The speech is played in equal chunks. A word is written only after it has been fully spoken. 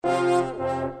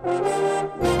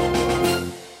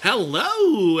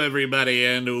Hello, everybody,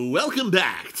 and welcome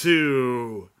back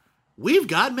to We've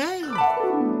Got Mail.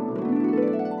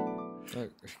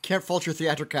 Can't fault your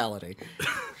theatricality.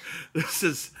 This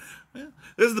is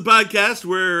the podcast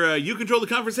where you control the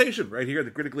conversation right here at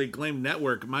the critically acclaimed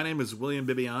network. My name is William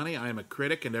Bibbiani. I am a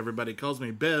critic, and everybody calls me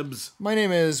Bibbs. My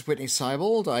name is Whitney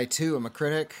Seibold. I, too, am a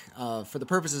critic. For the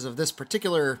purposes of this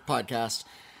particular podcast,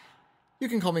 you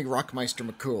can call me Rockmeister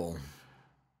McCool.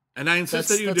 And I insist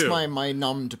that you do. That's my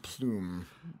nom de plume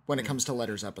when it comes to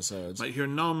letters episodes. Like your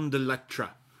nom de lettre.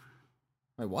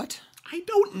 My what? I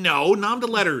don't know. Nom de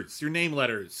letters. Your name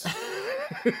letters.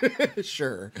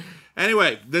 Sure.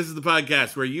 Anyway, this is the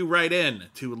podcast where you write in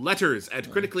to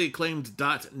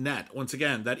letters@criticallyacclaimed.net. Once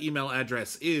again, that email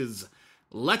address is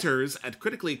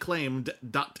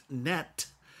letters@criticallyacclaimed.net.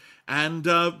 And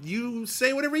you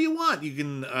say whatever you want. You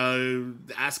can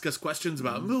ask us questions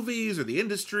about movies or the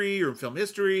industry or film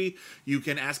history. You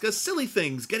can ask us silly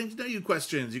things, getting to know you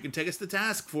questions. You can take us to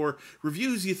task for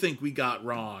reviews you think we got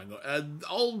wrong. It's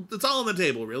all on the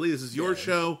table, really. This is your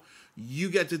show. You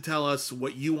get to tell us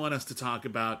what you want us to talk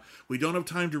about. We don't have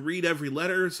time to read every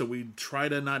letter, so we try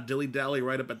to not dilly-dally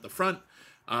right up at the front.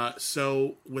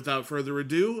 So, without further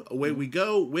ado, away we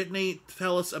go. Whitney,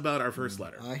 tell us about our first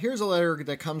letter. Here's a letter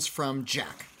that comes from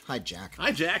Jack. Hi, Jack.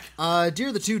 Hi, Jack.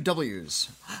 Dear the two W's.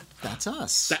 That's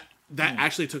us. That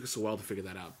actually took us a while to figure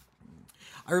that out.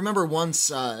 I remember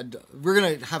once, we're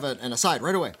going to have an aside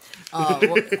right away.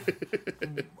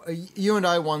 You and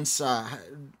I once...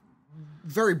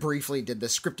 very briefly did the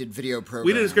scripted video program.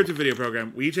 We did a scripted video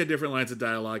program. We each had different lines of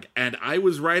dialogue, and I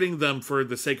was writing them for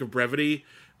the sake of brevity,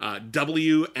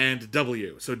 W and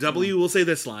W. So W will say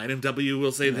this line, and W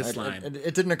will say this line.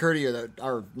 It didn't occur to you that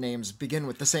our names begin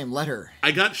with the same letter.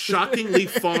 I got shockingly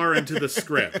far into the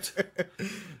script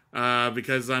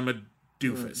because I'm a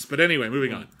doofus. But anyway,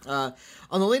 moving on.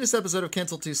 On the latest episode of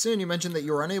Cancel Too Soon, you mentioned that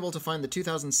you were unable to find the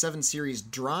 2007 series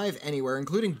Drive anywhere,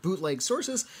 including bootleg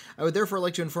sources. I would therefore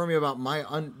like to inform you about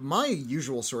my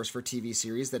usual source for TV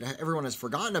series that everyone has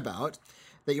forgotten about,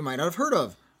 that you might not have heard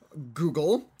of.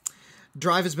 Google.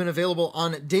 Drive has been available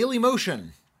on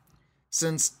Dailymotion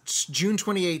since June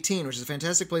 2018, which is a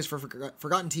fantastic place for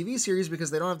forgotten TV series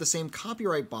because they don't have the same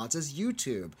copyright bots as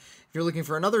YouTube. If you're looking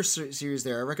for another series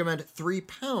there, I recommend 3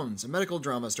 Pounds, a medical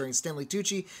drama starring Stanley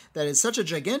Tucci that is such a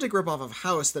gigantic ripoff of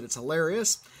House that it's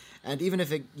hilarious. And even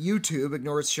if YouTube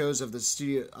ignores shows of the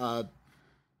studio...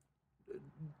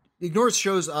 ignores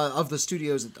shows of the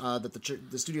studios that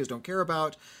the studios don't care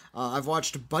about. I've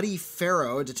watched Buddy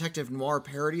Farrow, a detective noir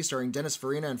parody starring Dennis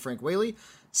Farina and Frank Whaley,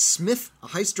 Smith, a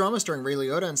heist drama starring Ray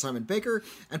Liotta and Simon Baker,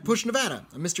 and Push Nevada,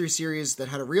 a mystery series that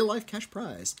had a real-life cash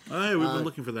prize. We've been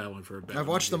looking for that one for a bit. I've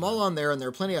watched them all on there, and there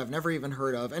are plenty I've never even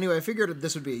heard of. Anyway, I figured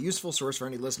this would be a useful source for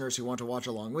any listeners who want to watch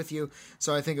along with you,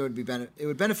 so I think it would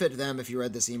benefit them if you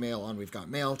read this email on We've Got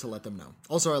Mail to let them know.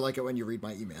 Also, I like it when you read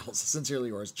my emails. Sincerely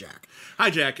yours, Jack. Hi,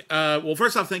 Jack. Well,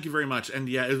 first off, thank you very much. And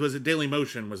yeah,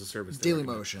 Dailymotion was a service.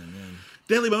 Dailymotion, yeah.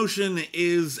 Dailymotion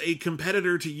is a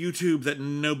competitor to YouTube that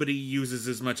nobody uses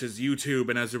as much as YouTube,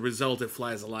 and as a result, it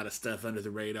flies a lot of stuff under the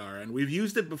radar. And we've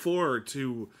used it before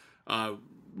to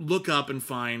look up and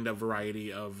find a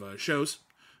variety of shows.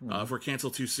 For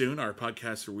Cancel Too Soon, our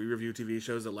podcast where we review TV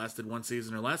shows that lasted one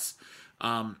season or less.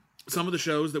 Some of the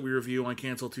shows that we review on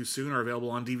Cancel Too Soon are available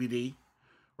on DVD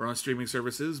or on streaming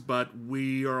services, but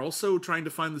we are also trying to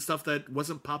find the stuff that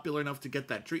wasn't popular enough to get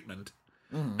that treatment.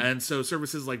 And so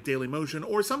services like Dailymotion,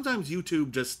 or sometimes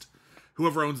YouTube, just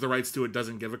whoever owns the rights to it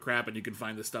doesn't give a crap, and you can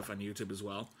find this stuff on YouTube as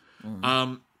well.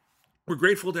 We're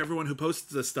grateful to everyone who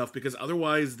posts this stuff, because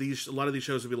otherwise a lot of these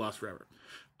shows would be lost forever.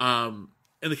 In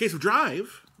the case of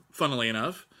Drive, funnily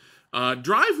enough,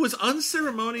 Drive was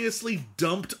unceremoniously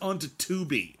dumped onto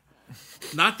Tubi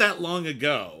not that long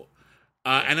ago.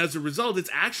 And as a result, it's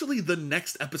actually the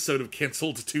next episode of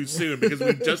Canceled Too Soon, because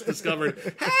we just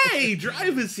discovered, hey,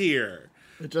 Drive is here.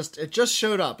 It just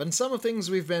showed up, and some of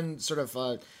things we've been sort of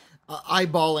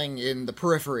eyeballing in the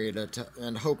periphery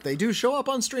and hope they do show up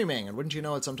on streaming. And wouldn't you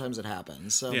know it, sometimes it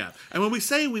happens. So yeah, and when we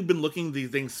say we've been looking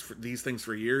these things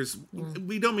for years,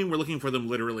 we don't mean we're looking for them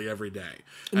literally every day.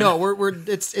 No,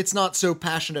 it's not so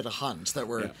passionate a hunt that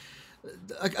we're. Yeah.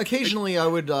 Occasionally, I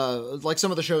would, like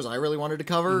some of the shows I really wanted to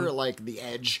cover, like The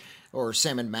Edge or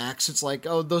Sam and Max. It's like,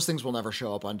 oh, those things will never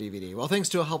show up on DVD. Well, thanks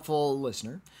to a helpful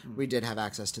listener, we did have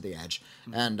access to The Edge.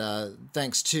 And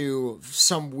thanks to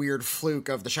some weird fluke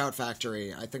of the Shout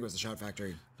Factory, I think it was the Shout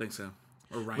Factory. I think so.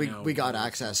 Or Rhino. We got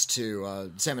access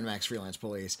to Sam and Max Freelance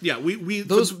Police. Yeah,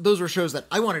 those were shows that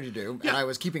I wanted to do, and I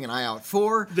was keeping an eye out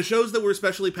for. The shows that we're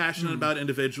especially passionate about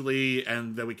individually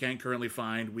and that we can't currently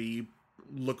find, we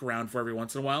look around for every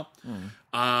once in a while.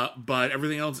 But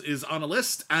everything else is on a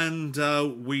list, and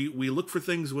we look for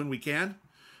things when we can.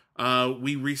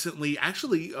 We recently,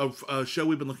 actually, a show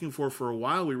we've been looking for a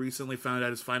while, we recently found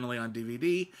out is finally on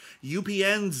DVD.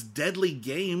 UPN's Deadly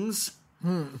Games,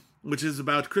 which is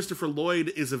about Christopher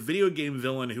Lloyd is a video game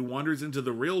villain who wanders into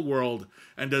the real world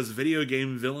and does video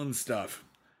game villain stuff.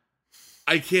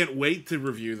 I can't wait to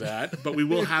review that, but we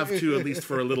will have to at least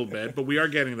for a little bit, but we are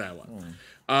getting that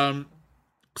one.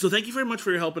 So thank you very much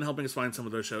for your help in helping us find some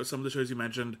of those shows. Some of the shows you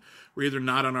mentioned were either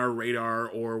not on our radar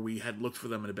or we had looked for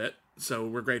them in a bit. So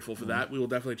we're grateful for that. We will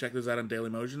definitely check those out on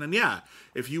Dailymotion. And yeah,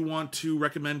 if you want to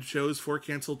recommend shows for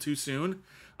Cancel Too Soon,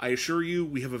 I assure you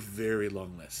we have a very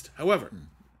long list. However,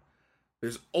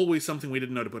 there's always something we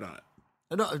didn't know to put on it.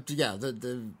 No, yeah,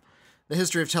 the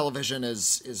history of television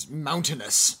is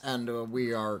mountainous, and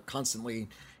we are constantly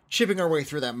chipping our way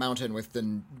through that mountain with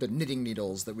the knitting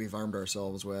needles that we've armed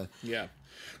ourselves with. Yeah.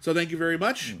 So thank you very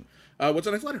much. What's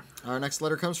our next letter? Our next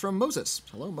letter comes from Moses.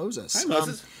 Hello, Moses. Hi,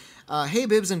 Moses. Hey,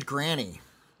 Bibbs and Granny,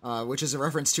 which is a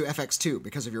reference to FX2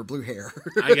 because of your blue hair.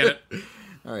 I get it.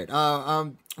 All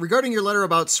right. Regarding your letter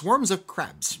about swarms of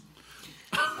crabs,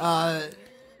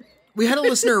 we had a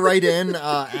listener write in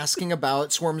asking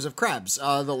about swarms of crabs.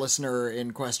 The listener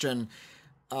in question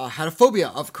had a phobia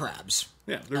of crabs.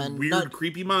 Yeah, they're weird,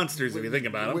 creepy monsters if you think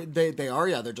about them. They are,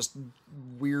 yeah. They're just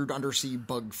weird undersea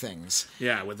bug things.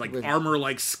 Yeah, with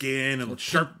armor-like skin and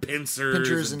sharp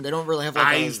pincers and they don't really have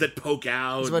eyes that poke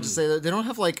out. I was about to say that they don't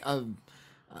have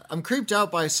I'm creeped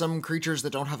out by some creatures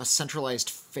that don't have a centralized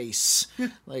face,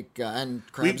 and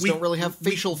crabs don't really have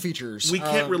facial features. We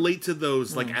can't relate to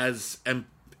those as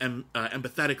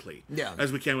empathetically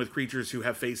as we can with creatures who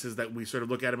have faces that we sort of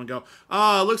look at them and go,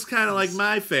 oh, it looks kind of like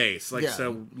my face.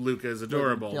 So Luca is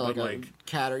adorable. Like a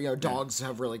cat or, dogs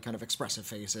have really kind of expressive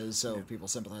faces, so people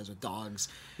sympathize with dogs.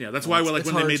 Yeah, that's why when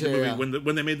they made the movie,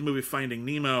 when they made the movie Finding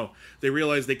Nemo, they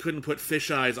realized they couldn't put fish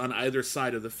eyes on either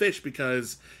side of the fish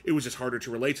because it was just harder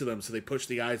to relate to them, so they pushed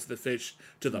the eyes of the fish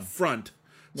to the front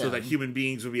so that human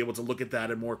beings would be able to look at that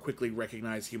and more quickly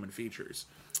recognize human features.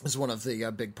 Is one of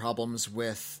the big problems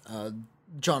with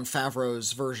Jon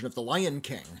Favreau's version of The Lion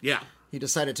King. Yeah. He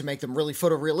decided to make them really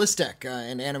photorealistic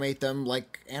and animate them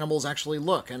like animals actually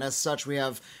look. And as such, we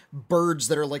have birds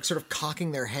that are sort of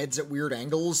cocking their heads at weird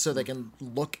angles so they can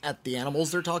look at the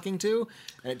animals they're talking to.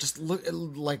 And it just look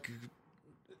like...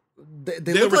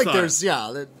 They look like there's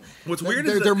What's weird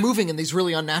is they're moving in these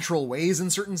really unnatural ways in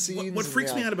certain scenes. What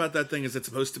freaks me out about that thing is it's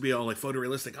supposed to be all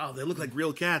photorealistic. Oh, they look like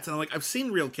real cats, and I'm like, I've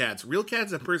seen real cats. Real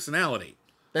cats have personality.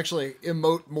 They actually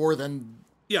emote more than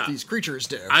these creatures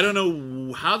do. I don't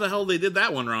know how the hell they did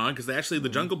that one wrong because the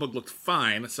Jungle Book looked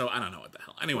fine. So I don't know what the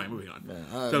hell. Anyway, moving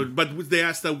on. But they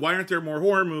asked, why aren't there more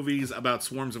horror movies about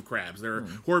swarms of crabs? There are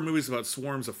horror movies about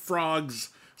swarms of frogs,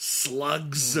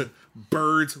 slugs,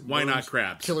 birds. Why not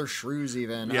crabs? Killer shrews,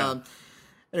 even. Yeah.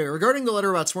 Anyway, regarding the letter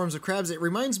about swarms of crabs, it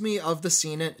reminds me of the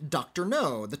scene in Dr.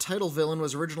 No. The title villain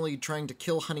was originally trying to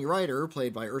kill Honey Rider,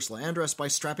 played by Ursula Andress, by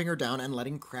strapping her down and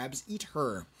letting crabs eat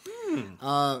her.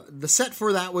 The set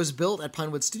for that was built at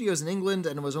Pinewood Studios in England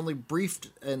and was only briefly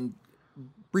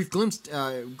glimpsed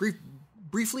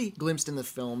in the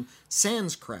film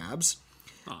Sans Crabs.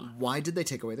 Why did they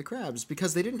take away the crabs?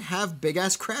 Because they didn't have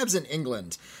big-ass crabs in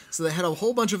England. So they had a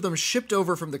whole bunch of them shipped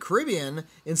over from the Caribbean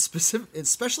in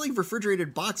specially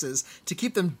refrigerated boxes to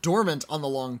keep them dormant on the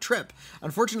long trip.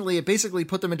 Unfortunately, it basically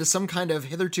put them into some kind of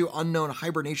hitherto unknown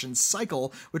hibernation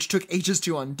cycle, which took ages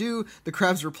to undo. The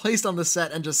crabs were placed on the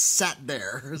set and just sat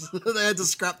there. So they had to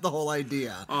scrap the whole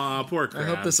idea. Aw, poor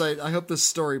crabs. I hope this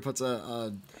story puts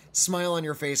a smile on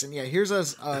your face. And here's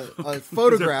a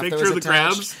photograph that was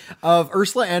attached of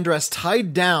Ursula Andress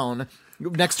tied down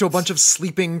next to a bunch of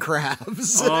sleeping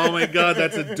crabs. Oh my god,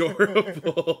 that's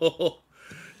adorable.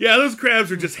 Yeah, those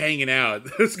crabs are just hanging out.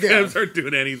 Those crabs aren't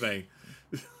doing anything.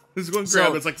 There's one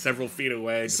crab that's several feet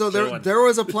away. So there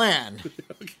was a plan.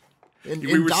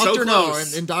 In Dr. No,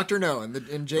 in Dr. No,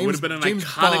 and James, would have been an James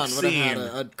iconic Bond would have had scene.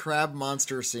 a crab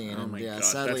monster scene. Oh my God,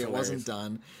 sadly it wasn't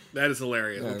done. That is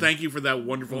hilarious. Well, thank you for that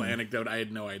wonderful anecdote. I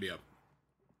had no idea.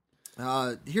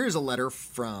 Here's a letter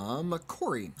from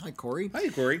Corey. Hi, Corey. Hi,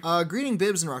 Corey. Greeting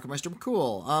Bibbs and Rocketmeister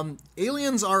McCool.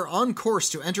 Aliens are on course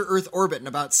to enter Earth orbit in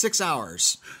about 6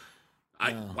 hours.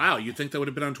 Wow, you'd think that would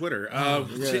have been on Twitter.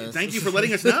 Thank you for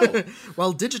letting us know.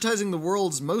 While digitizing the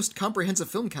world's most comprehensive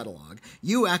film catalog,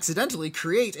 you accidentally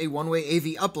create a one-way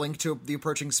AV uplink to the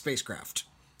approaching spacecraft.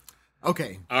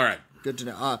 Okay. All right. Good to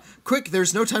know. Quick,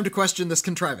 there's no time to question this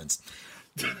contrivance.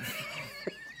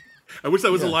 I wish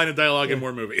that was a line of dialogue in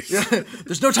more movies.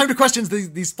 There's no time to question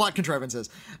these plot contrivances.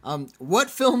 What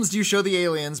films do you show the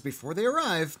aliens before they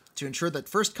arrive to ensure that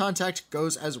first contact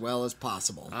goes as well as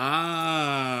possible?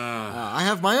 I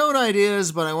have my own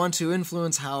ideas, but I don't want to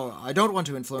influence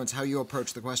how you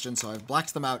approach the question, so I've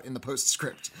blacked them out in the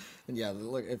postscript. And yeah,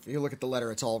 look, if you look at the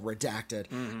letter, it's all redacted.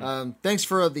 Thanks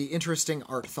for the interesting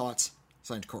art thoughts.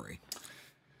 Signed, Corey.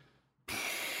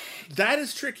 That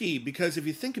is tricky, because if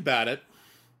you think about it,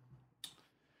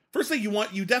 first thing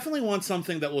you definitely want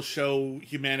something that will show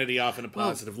humanity off in a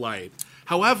positive light.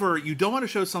 However, you don't want to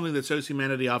show something that shows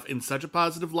humanity off in such a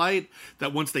positive light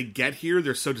that once they get here,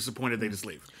 they're so disappointed they just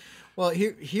leave. Well,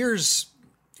 here's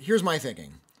my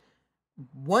thinking.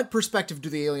 What perspective do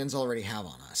the aliens already have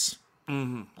on us?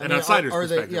 An outsider's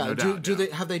perspective, no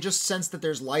doubt. Have they just sensed that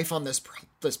there's life on this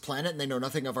planet and they know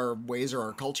nothing of our ways or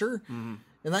our culture?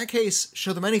 In that case,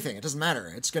 show them anything. It doesn't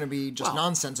matter. It's going to be just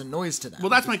nonsense and noise to them.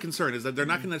 Well, that's my concern, is that they're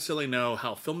not going to necessarily know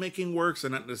how filmmaking works. They're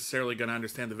not necessarily going to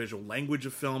understand the visual language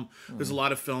of film. There's a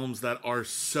lot of films that are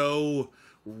so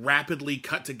rapidly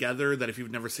cut together that if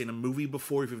you've never seen a movie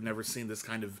before, if you've never seen this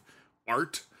kind of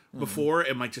art before,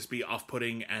 it might just be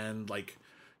off-putting and like,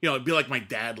 it'd be like my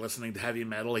dad listening to heavy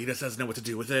metal. He just doesn't know what to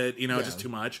do with it. It's just too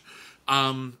much.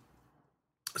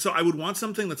 So I would want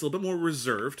something that's a little bit more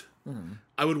reserved.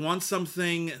 I would want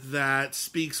something that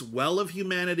speaks well of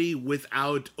humanity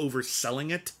without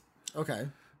overselling it. Okay.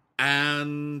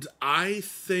 And I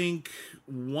think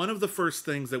one of the first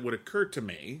things that would occur to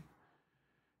me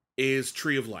is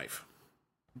Tree of Life.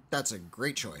 That's a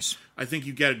great choice. I think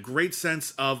you get a great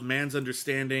sense of man's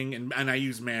understanding, and I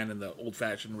use man in the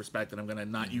old-fashioned respect, and I'm going to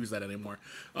not use that anymore,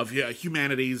 of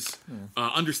humanity's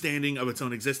understanding of its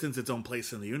own existence, its own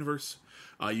place in the universe.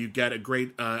 You get a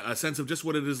great a sense of just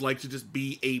what it is like to just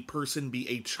be a person, be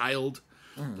a child,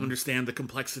 understand the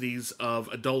complexities of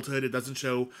adulthood. It doesn't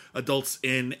show adults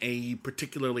in a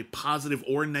particularly positive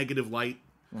or negative light.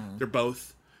 They're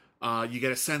both. You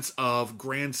get a sense of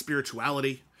grand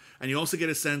spirituality, and you also get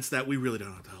a sense that we really don't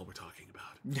know what the hell we're talking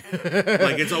about.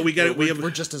 Like, it's all we get. We're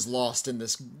just as lost in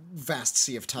this vast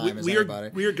sea of time as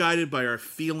anybody. We are guided by our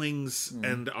feelings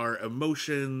and our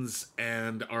emotions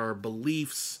and our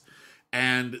beliefs.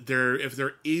 And if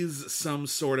there is some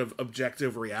sort of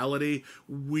objective reality,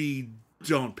 we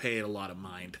don't pay it a lot of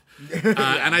mind.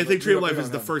 And I think Tree of Life is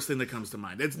the first thing that comes to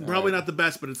mind. It's probably not the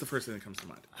best, but it's the first thing that comes to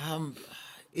mind.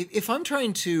 If I'm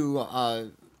trying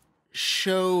to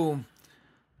show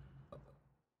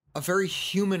a very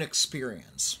human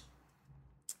experience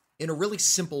in a really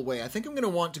simple way, I think I'm going to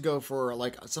want to go for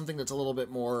like something that's a little bit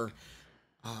more...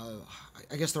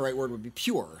 I guess the right word would be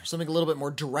pure. Something a little bit more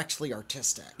directly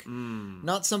artistic.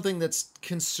 Not something that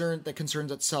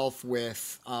concerns itself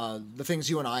with the things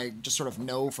you and I just sort of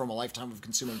know from a lifetime of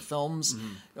consuming films,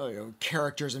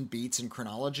 characters and beats and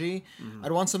chronology.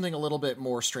 I'd want something a little bit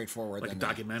more straightforward. Like than a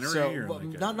documentary? So, or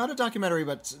like not a documentary,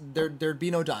 but there'd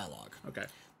be no dialogue. Okay.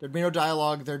 There'd be no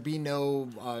dialogue. There'd be no,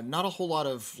 not a whole lot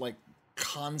of like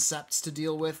concepts to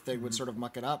deal with. They would sort of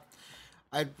muck it up.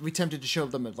 I'd be tempted to show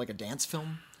them like a dance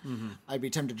film. I'd be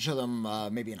tempted to show them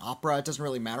maybe an opera. It doesn't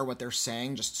really matter what they're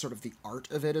saying, just sort of the art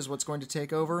of it is what's going to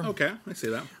take over. Okay, I see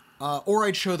that. Or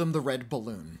I'd show them the Red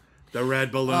Balloon. The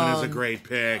Red Balloon is a great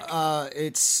pick.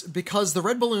 It's because the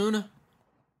Red Balloon,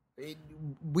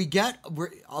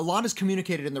 a lot is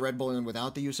communicated in the Red Balloon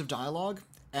without the use of dialogue,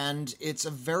 and it's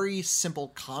a very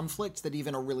simple conflict that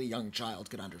even a really young child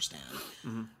could understand.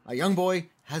 A young boy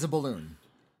has a balloon.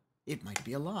 It might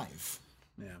be alive.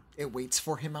 Yeah. It waits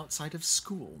for him outside of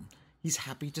school. He's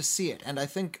happy to see it. And I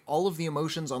think all of the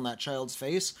emotions on that child's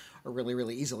face are really,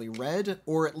 really easily read,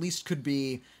 or at least could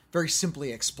be very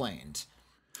simply explained.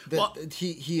 That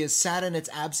he is sad in its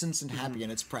absence and happy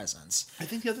in its presence. I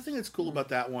think the other thing that's cool about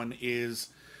that one is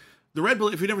the Red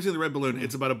Balloon. If you've never seen the Red Balloon,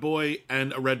 it's about a boy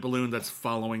and a red balloon that's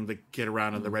following the kid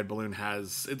around, and the red balloon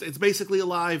it's basically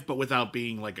alive, but without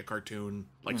being like a cartoon,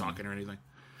 like talking or anything.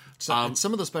 So,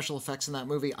 some of the special effects in that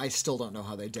movie, I still don't know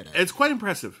how they did it. It's quite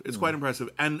impressive. It's quite impressive.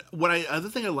 And other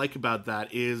thing I like about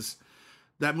that is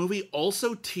that movie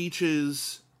also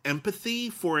teaches empathy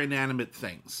for inanimate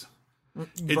things.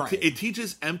 It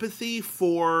teaches empathy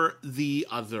for the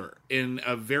other in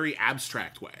a very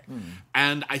abstract way.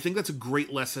 And I think that's a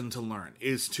great lesson to learn,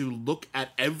 is to look at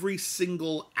every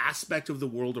single aspect of the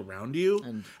world around you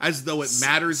and as though it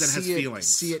matters and has feelings.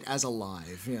 See it as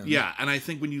alive. Yeah, and I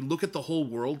think when you look at the whole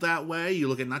world that way, you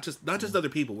look at not just other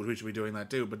people, which we should be doing that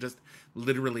too, but just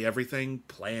literally everything,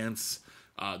 plants,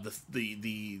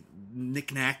 the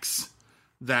knickknacks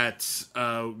that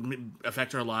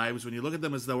affect our lives. When you look at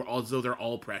them as though they're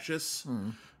all precious,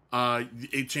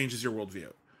 it changes your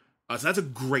worldview. So that's a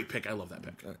great pick. I love that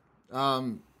pick.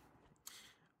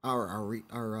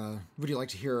 Would you like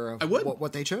to hear I would.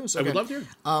 What they chose? I would love to hear.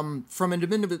 From an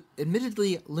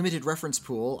admittedly limited reference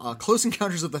pool, Close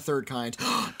Encounters of the Third Kind.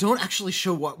 Don't actually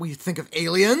show what we think of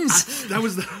aliens. That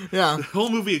was the whole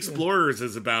movie Explorers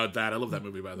is about that. I love that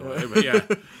movie, by the way. But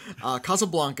yeah.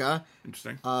 Casablanca.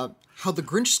 Interesting. How the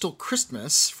Grinch Stole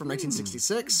Christmas from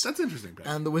 1966. That's interesting.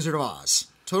 And The Wizard of Oz.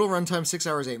 Total runtime 6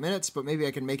 hours 8 minutes, but maybe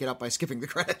I can make it up by skipping the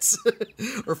credits,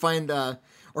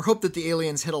 or hope that the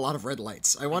aliens hit a lot of red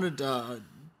lights. I wanted,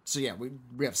 so yeah,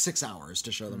 we have 6 hours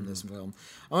to show them this film.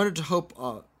 I wanted to hope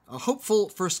a hopeful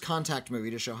first contact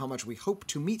movie to show how much we hope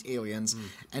to meet aliens,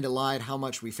 and elide how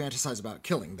much we fantasize about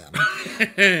killing them.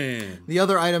 The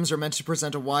other items are meant to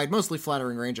present a wide, mostly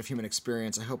flattering range of human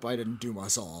experience. I hope I didn't doom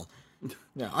us all.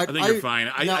 Yeah, I think you're fine.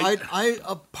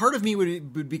 A part of me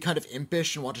would be kind of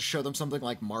impish and want to show them something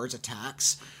like Mars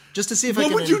Attacks, just to see if I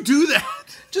can. What would you do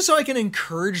that? Just so I can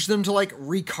encourage them to like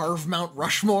recarve Mount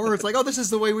Rushmore. It's like, oh, this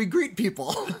is the way we greet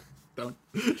people. Don't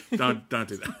do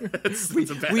that. It's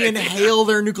a bad we idea. inhale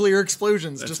their nuclear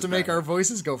explosions just to make our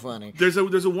voices go funny. There's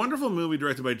a wonderful movie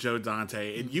directed by Joe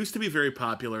Dante. It used to be very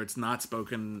popular. It's not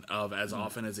spoken of as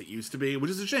often as it used to be,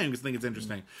 which is a shame because I think it's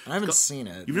interesting. I haven't seen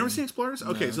it. You've never seen Explorers?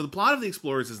 Okay, so the plot of The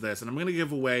Explorers is this, and I'm going to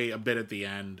give away a bit at the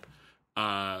end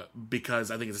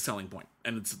because I think it's a selling point,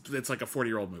 and it's like a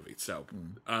 40-year-old movie. So,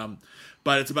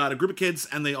 but it's about a group of kids,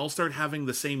 and they all start having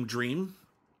the same dream.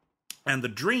 And the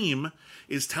dream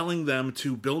is telling them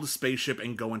to build a spaceship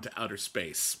and go into outer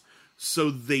space. So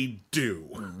they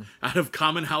do. Out of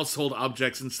common household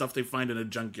objects and stuff they find in a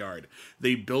junkyard,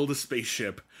 they build a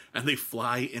spaceship and they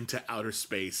fly into outer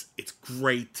space. It's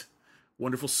great.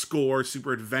 Wonderful score,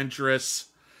 super adventurous.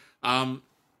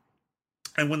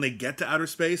 And when they get to outer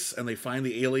space and they find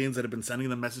the aliens that have been sending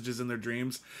them messages in their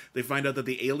dreams, they find out that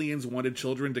the aliens wanted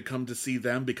children to come to see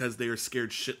them because they are scared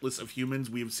shitless of humans.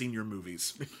 We have seen your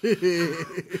movies.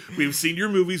 We have seen your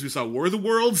movies. We saw War of the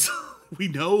Worlds. We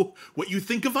know what you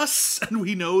think of us, and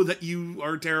we know that you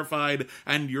are terrified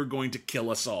and you're going to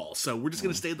kill us all. So we're just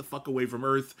going to stay the fuck away from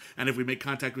Earth, and if we make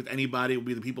contact with anybody, it will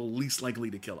be the people least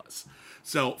likely to kill us.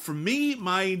 So for me,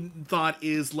 my thought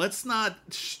is let's not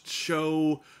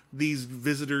show these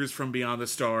visitors from beyond the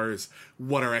stars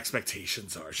what our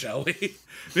expectations are, shall we?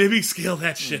 Maybe scale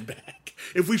that shit back.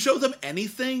 If we show them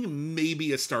anything,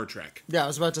 maybe a Star Trek. Yeah, I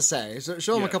was about to say. So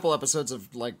show them a couple episodes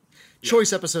of like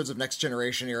choice episodes of Next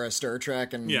Generation era Star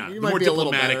Trek, and you might more be a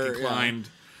little diplomatic better. inclined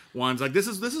ones. Like this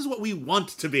is what we want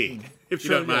to be. If you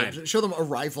don't mind, show them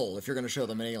Arrival if you're going to show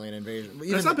them an alien invasion.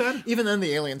 That's not bad. Even then,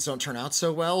 the aliens don't turn out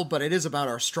so well, but it is about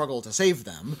our struggle to save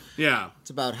them. Yeah, it's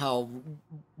about how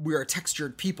we are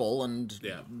textured people, and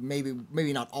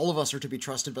maybe not all of us are to be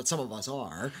trusted, but some of us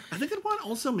are. I think I'd want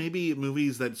also maybe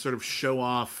movies that sort of show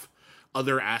off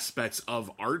other aspects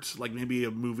of art, like maybe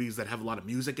movies that have a lot of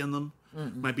music in them.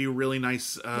 Might be a really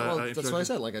nice. That's what I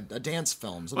said, like a dance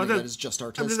film, something that is just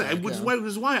artistic. Which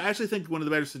is why I actually think one of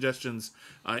the better suggestions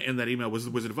in that email was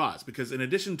The Wizard of Oz, because in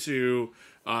addition to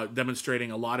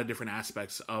demonstrating a lot of different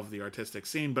aspects of the artistic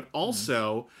scene, but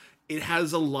also it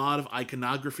has a lot of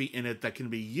iconography in it that can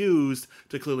be used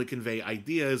to clearly convey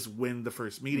ideas when the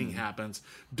first meeting happens.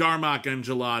 Darmok and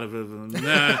Jalad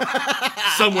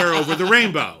somewhere over the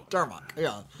rainbow. Darmok,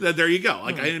 yeah. There you go.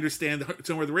 Like I understand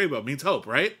somewhere the rainbow means hope,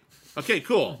 right? Okay,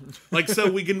 cool. Like so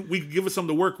we can give us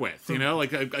something to work with, you know,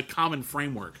 like a common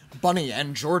framework. Bunny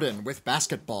and Jordan with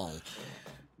basketball.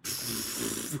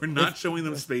 We're not showing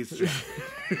them Space Jam.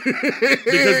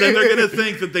 Because then they're going to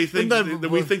think that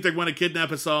we think they want to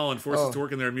kidnap us all and force us to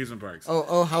work in their amusement parks.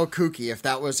 Oh, how kooky if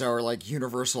that was our like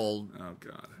universal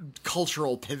God,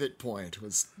 cultural pivot point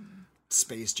was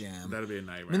Space Jam. That'd be a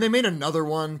nightmare. I mean, they made another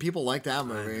one. People like that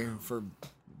movie for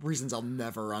reasons I'll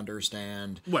never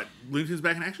understand. What, Looney Tunes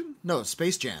Back in Action? No,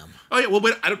 Space Jam. Oh yeah, well,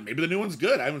 but maybe the new one's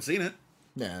good. I haven't seen it.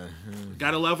 Yeah.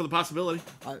 Gotta allow for the possibility.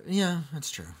 Yeah, that's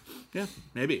true. Yeah,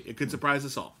 maybe. It could surprise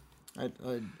us all.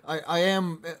 I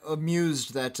am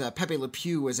amused that Pepe Le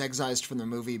Pew was excised from the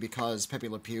movie because Pepe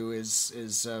Le Pew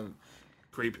is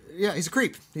creep. Yeah, he's a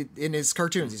creep. In his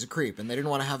cartoons, he's a creep, and they didn't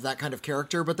want to have that kind of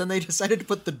character, but then they decided to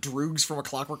put the Droogs from A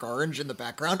Clockwork Orange in the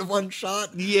background of one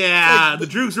shot. Yeah, the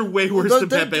Droogs are way worse than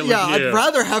Pepe Le Pew. Yeah, I'd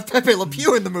rather have Pepe Le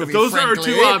Pew in the movie, those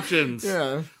frankly. are our two options.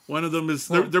 Yeah. One of them is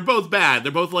they're both bad.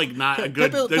 They're both like not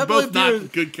good. They're both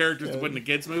not good characters to put in a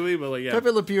kids movie. But like, yeah, Pepe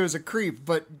Le Pew is a creep.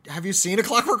 But have you seen A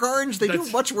Clockwork Orange? They do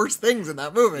much worse things in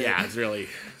that movie. Yeah, it's really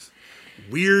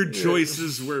weird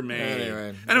choices were made.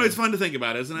 Anyway, it's fun to think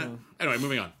about, isn't it? Anyway,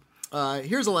 moving on.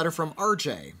 Here's a letter from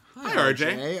RJ. Hi,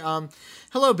 RJ.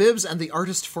 Hello, Bibbs, and the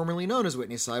artist formerly known as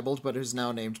Whitney Seibold, but who's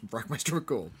now named Brockmeister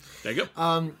McCool. There you go.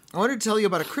 I wanted to tell you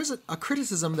about a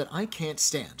criticism that I can't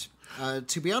stand.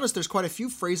 To be honest, there's quite a few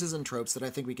phrases and tropes that I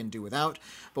think we can do without,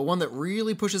 but one that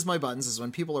really pushes my buttons is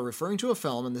when people are referring to a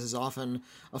film, and this is often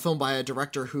a film by a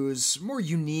director who's more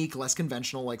unique, less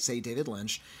conventional, like, say, David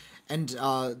Lynch, and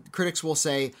critics will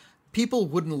say, people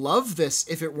wouldn't love this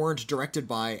if it weren't directed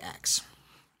by X.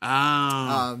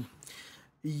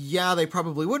 Yeah, they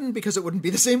probably wouldn't, because it wouldn't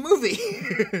be the same movie.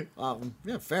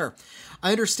 Yeah, fair. I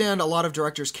understand a lot of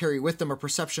directors carry with them a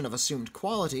perception of assumed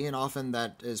quality, and often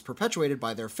that is perpetuated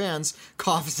by their fans,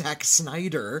 cough Zack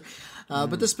Snyder.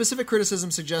 But the specific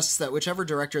criticism suggests that whichever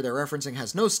director they're referencing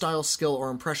has no style, skill, or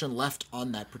impression left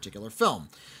on that particular film.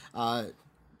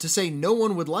 To say no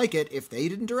one would like it if they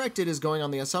didn't direct it is going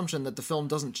on the assumption that the film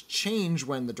doesn't change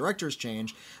when the directors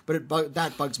change, but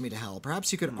that bugs me to hell.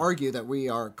 Perhaps you could argue that we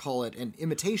call it an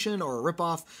imitation or a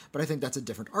ripoff, but I think that's a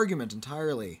different argument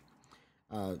entirely.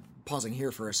 Pausing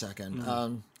here for a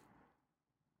second.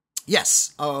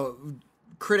 Yes,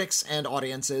 critics and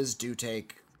audiences do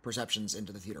take perceptions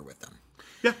into the theater with them.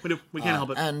 Yeah, we do. We can't help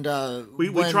it. And we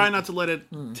try not to let it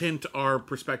tint our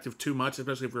perspective too much,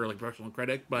 especially if we're like a professional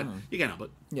critic, but you can't help it.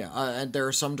 Yeah, and there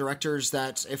are some directors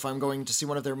that if I'm going to see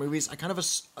one of their movies, I kind of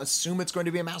assume it's going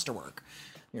to be a masterwork.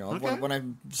 You know, Okay.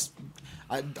 when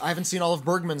I haven't seen all of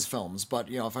Bergman's films, but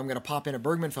you know, if I'm going to pop in a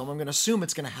Bergman film, I'm going to assume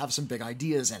it's going to have some big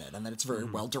ideas in it, and that it's very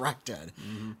well directed.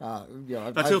 You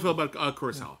know, That's how I feel about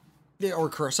Kurosawa. Yeah, or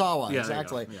Kurosawa, Yeah,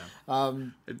 exactly. there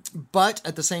you go. But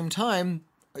at the same time,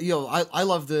 you know, I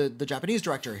love the Japanese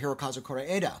director Hirokazu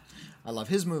Koreeda. I love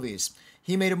his movies.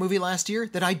 He made a movie last year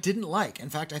that I didn't like. In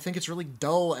fact, I think it's really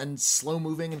dull and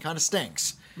slow-moving and kind of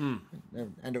stinks.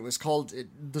 And it was called,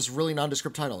 this really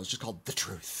nondescript title, it's just called The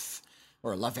Truth,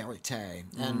 or La Vérité.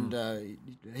 And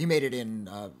he made it in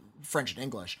French and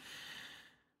English.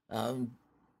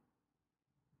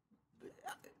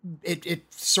 It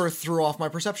sort of threw off my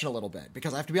perception a little bit,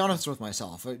 because I have to be honest with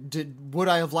myself. Would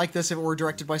I have liked this if it were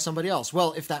directed by somebody else?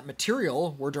 Well, if that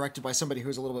material were directed by somebody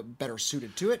who's a little bit better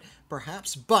suited to it,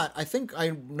 perhaps. But I think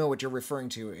I know what you're referring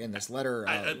to in this letter.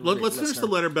 Let's finish the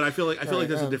letter, but I feel like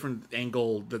there's a different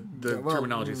angle that the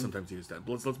terminology is sometimes used at.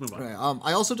 Let's move on. Right,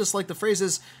 I also dislike the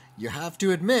phrases "you have to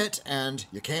admit" and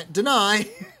 "you can't deny,"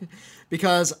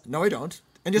 because no, I don't,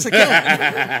 and yes, I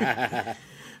can.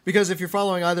 Because if you're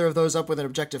following either of those up with an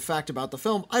objective fact about the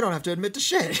film, I don't have to admit to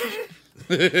shit.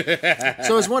 So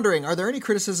I was wondering, are there any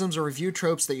criticisms or review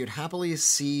tropes that you'd happily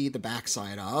see the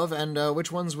backside of, and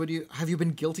which ones have you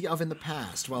been guilty of in the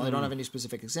past? Well, I don't have any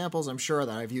specific examples. I'm sure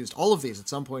that I've used all of these at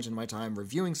some point in my time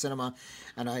reviewing cinema,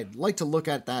 and I'd like to look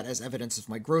at that as evidence of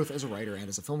my growth as a writer and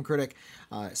as a film critic.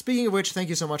 Speaking of which, thank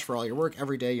you so much for all your work.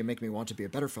 Every day you make me want to be a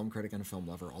better film critic and a film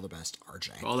lover. All the best,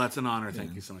 RJ. Well, that's an honor.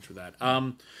 Thank you so much for that.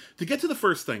 To get to the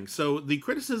first thing, so the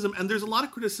criticism, and there's a lot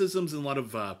of criticisms and a lot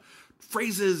of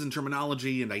phrases and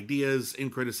terminology and ideas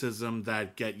in criticism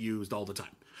that get used all the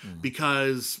time.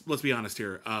 Because, let's be honest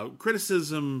here,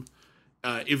 criticism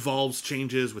evolves,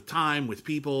 changes with time, with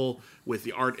people, with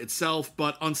the art itself,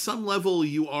 but on some level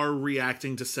you are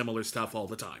reacting to similar stuff all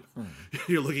the time.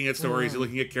 You're looking at stories, you're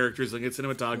looking at characters, looking at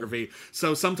cinematography,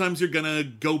 so sometimes you're gonna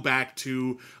go back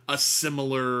to a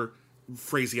similar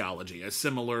phraseology, a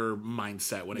similar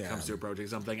mindset when it comes to approaching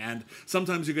something, and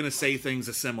sometimes you're going to say things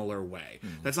a similar way.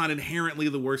 That's not inherently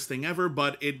the worst thing ever,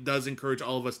 but it does encourage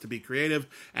all of us to be creative,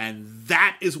 and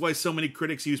that is why so many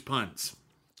critics use puns.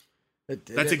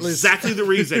 That's exactly the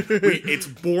reason. It's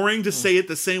boring to say it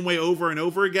the same way over and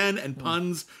over again, and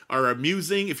puns are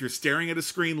amusing if you're staring at a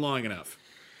screen long enough.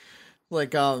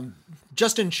 Like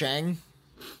Justin Chang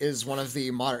is one of the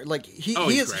modern, like he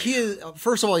is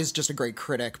first of all, he's just a great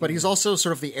critic, but he's also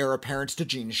sort of the heir apparent to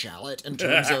Gene Shalit in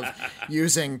terms of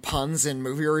using puns in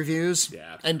movie reviews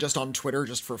and just on Twitter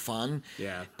just for fun.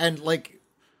 And like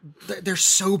they're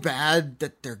so bad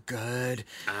that they're good.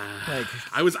 Like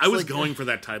I was going for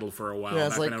that title for a while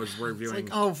back when I was reviewing.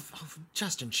 It's like,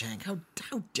 Justin Chang, how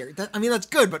dare you? I mean, that's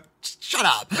good, but shut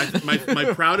up.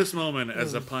 my proudest moment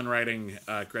as a pun writing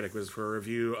critic was for a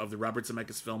review of the Robert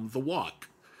Zemeckis film The Walk.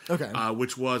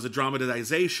 Which was a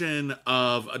dramatization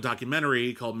of a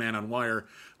documentary called Man on Wire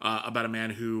about a man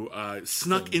who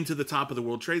snuck into the top of the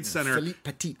World Trade Center. Philippe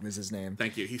Petit was his name.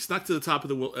 Thank you. He snuck to the top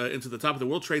of into the top of the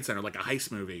World Trade Center like a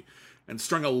heist movie, and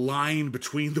strung a line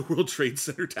between the World Trade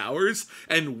Center towers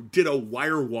and did a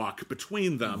wire walk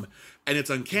between them. And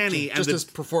it's uncanny. Just as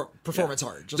performance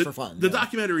art, just for fun. The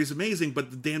documentary is amazing,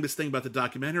 but the damnedest thing about the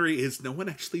documentary is no one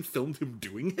actually filmed him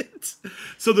doing it.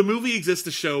 So the movie exists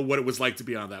to show what it was like to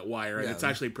be on that wire, and it's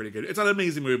actually pretty good. It's not an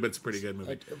amazing movie, but it's a pretty good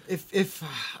movie. If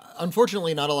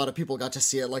unfortunately, not a lot of people got to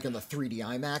see it like in the 3D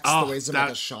IMAX, the way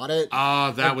Zemeckis shot it.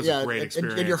 That was a great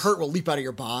experience. And your heart will leap out of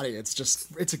your body. It's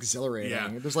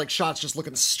exhilarating. There's like shots just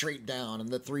looking straight down, and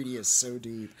the 3D is so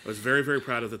deep. I was very, very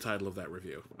proud of the title of that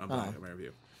review. My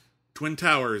review. Twin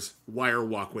Towers, Wire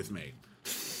Walk With Me.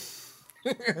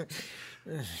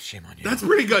 Shame on you. That's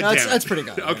pretty good. That's pretty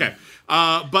good. Okay,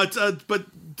 but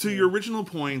to your original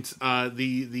point,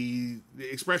 the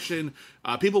expression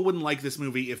people wouldn't like this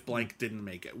movie if blank didn't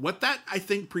make it. What that I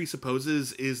think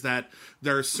presupposes is that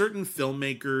there are certain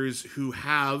filmmakers who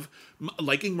have,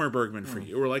 like Ingmar Bergman for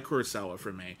you, or like Kurosawa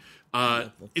for me.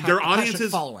 Their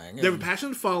audiences, they have a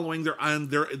passionate following.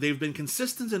 They've been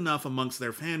consistent enough amongst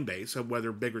their fan base,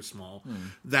 whether big or small,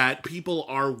 that people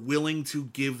are willing to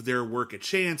give their work a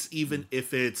chance, even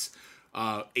if it's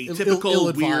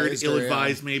atypical, weird,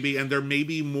 ill-advised, maybe, and they're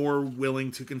maybe more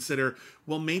willing to consider,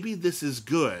 well, maybe this is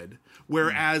good.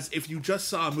 Whereas if you just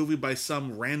saw a movie by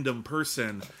some random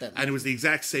person and it was the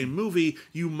exact same movie,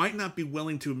 you might not be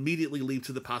willing to immediately leap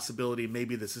to the possibility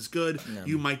maybe this is good. Yeah.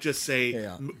 You might just say,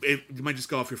 you might just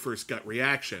go off your first gut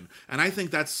reaction. And I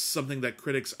think that's something that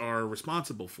critics are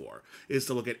responsible for, is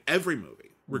to look at every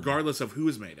movie, regardless of who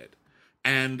has made it,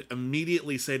 and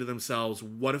immediately say to themselves,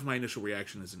 what if my initial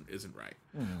reaction isn't right?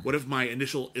 What if my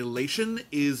initial elation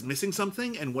is missing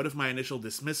something? And what if my initial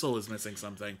dismissal is missing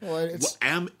something? Well,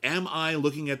 am I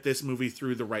looking at this movie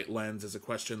through the right lens is a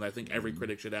question that I think every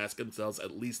critic should ask themselves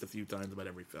at least a few times about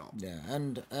every film. Yeah,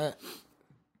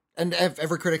 and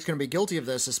every critic's going to be guilty of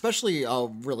this, especially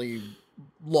really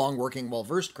long-working,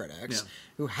 well-versed critics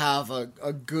who have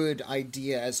a good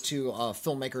idea as to a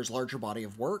filmmaker's larger body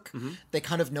of work. They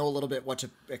kind of know a little bit what to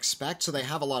expect, so they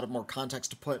have a lot of more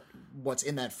context to put what's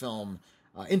in that film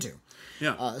into.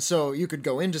 Yeah. So you could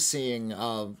go into seeing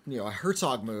a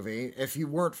Herzog movie. If you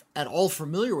weren't at all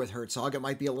familiar with Herzog, it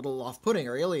might be a little off-putting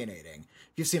or alienating.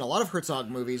 If you've seen a lot of Herzog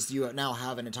movies, you now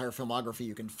have an entire filmography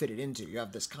you can fit it into. You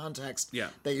have this context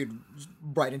that you'd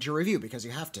write into your review because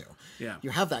you have to. Yeah. You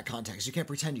have that context. You can't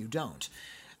pretend you don't.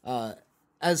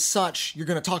 As such, you're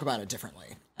going to talk about it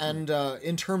differently. And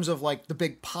in terms of like the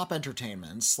big pop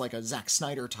entertainments, like a Zack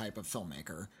Snyder type of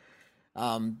filmmaker,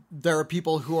 there are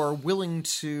people who are willing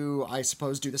to, I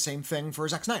suppose, do the same thing for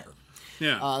Zack Snyder.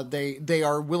 Yeah. They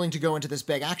are willing to go into this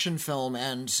big action film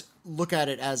and look at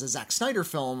it as a Zack Snyder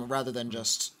film rather than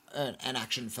just an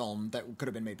action film that could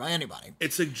have been made by anybody.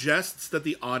 It suggests that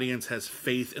the audience has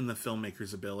faith in the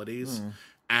filmmaker's abilities.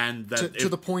 And that to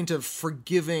the point of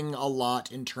forgiving a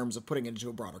lot in terms of putting it into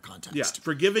a broader context. Yeah,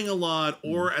 forgiving a lot,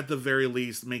 or at the very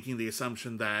least making the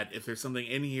assumption that if there's something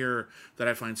in here that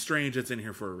I find strange, it's in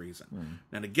here for a reason.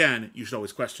 And again, you should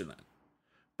always question that.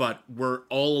 But we're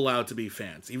all allowed to be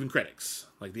fans, even critics.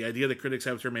 Like, the idea that critics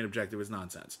have their main objective is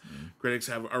nonsense. Critics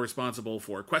are responsible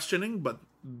for questioning, but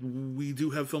we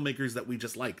do have filmmakers that we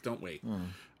just like, don't we?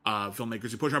 Filmmakers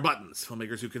who push our buttons,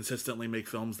 filmmakers who consistently make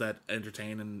films that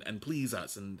entertain and please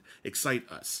us and excite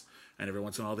us, and every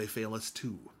once in a while they fail us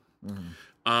too.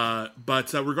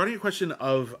 But regarding a question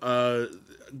of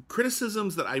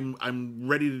criticisms that I'm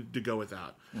ready to go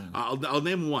without, I'll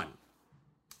name one,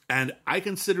 and I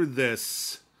consider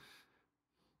this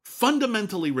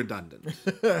fundamentally redundant.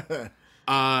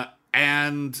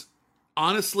 And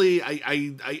honestly,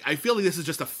 I feel like this is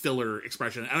just a filler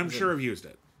expression, and I'm sure I've used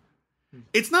it.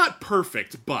 It's not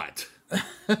perfect, but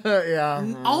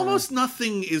almost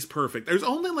nothing is perfect. There's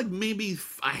only like maybe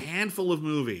a handful of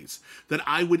movies that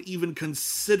I would even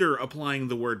consider applying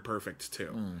the word perfect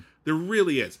to. There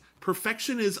really is.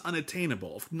 Perfection is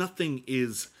unattainable. Nothing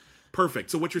is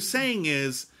perfect. So what you're saying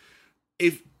is,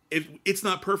 if it's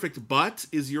not perfect, but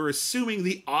you're assuming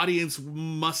the audience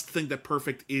must think that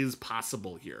perfect is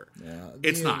possible here. Yeah,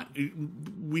 it's not.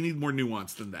 We need more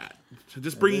nuance than that. So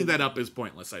just bringing that up is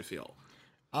pointless, I feel.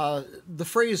 The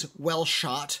phrase "well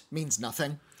shot" means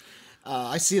nothing.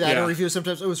 I see that in reviews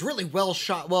sometimes. It was really well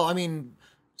shot. Well, I mean,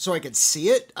 so I could see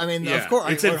it. I mean, of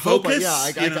course, it's in focus.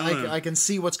 I can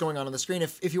see what's going on the screen.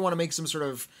 If you want to make some sort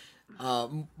of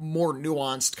more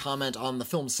nuanced comment on the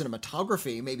film's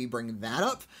cinematography, maybe bring that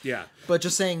up. Yeah. But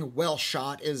just saying "well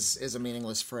shot" is a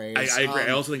meaningless phrase. I agree.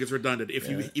 I also think it's redundant.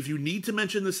 If you need to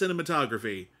mention the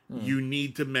cinematography, you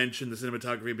need to mention the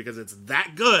cinematography because it's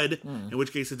that good, in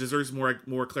which case it deserves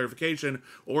more clarification,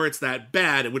 or it's that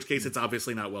bad, in which case it's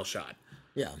obviously not well shot.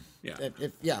 Yeah.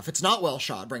 If it's not well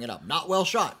shot, bring it up. Not well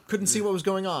shot. Couldn't see what was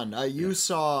going on. You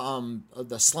saw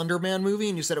the Slender Man movie,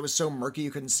 and you said it was so murky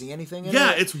you couldn't see anything in it.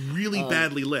 Yeah, it's really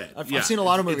badly lit. I've seen a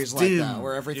lot of movies like that,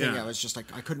 where everything was just like,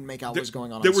 I couldn't make out what was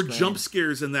going on. There were jump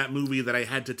scares in that movie that I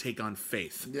had to take on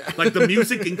faith. Yeah. Like, the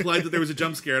music implied that there was a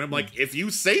jump scare, and I'm like, if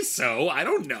you say so, I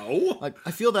don't know. Like,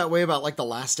 I feel that way about like the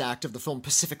last act of the film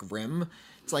Pacific Rim.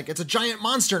 It's like, it's a giant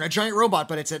monster and a giint robot,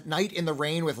 but it's at night in the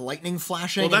rain with lightning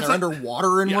flashing, Well, and they're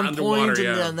underwater in one underwater, point,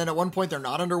 yeah. and then at one point they're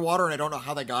not underwater, and I don't know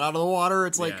how they got out of the water.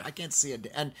 It's like, Yeah. I can't see it.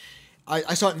 And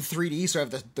I saw it in 3D, so I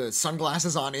have the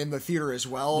sunglasses on in the theater as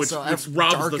well. Which so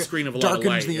robs the screen of a lot of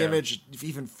darkens light, the yeah. image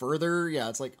even further. Yeah,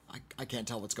 it's like, I can't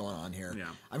tell what's going on here. Yeah.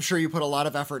 I'm sure you put a lot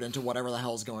of effort into whatever the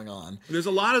hell's going on. There's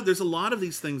a lot of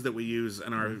these things that we use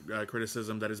in our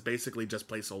criticism that is basically just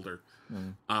placeholder.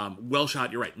 Well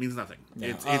shot, you're right, means nothing.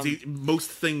 Yeah, Most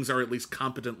things are at least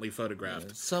competently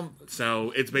photographed. So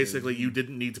it's basically you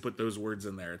didn't need to put those words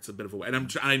in there. It's a bit of a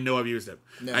and I know I've used it.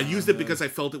 I used it because I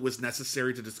felt it was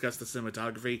necessary to discuss the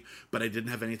cinematography, but I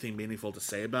didn't have anything meaningful to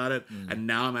say about it. And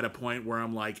now I'm at a point where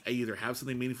I'm like, I either have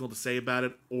something meaningful to say about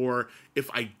it, or if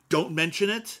I don't mention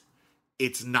it,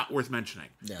 it's not worth mentioning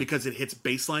because it hits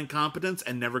baseline competence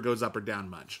and never goes up or down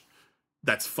much.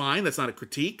 That's fine. That's not a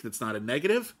critique. That's not a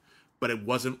negative, but it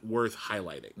wasn't worth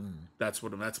highlighting. That's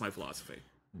my philosophy.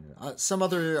 Some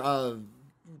other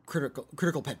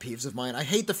critical pet peeves of mine. I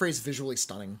hate the phrase "visually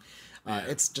stunning."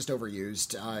 It's just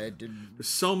overused. There's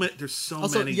so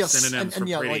many synonyms for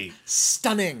pretty. Like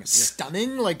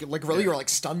stunning, like really, you're like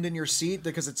stunned in your seat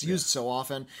because it's used so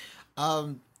often.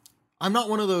 I'm not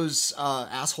one of those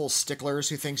asshole sticklers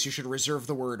who thinks you should reserve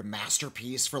the word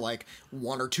masterpiece for like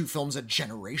 1 or 2 films a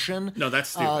generation. No, that's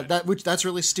stupid. That's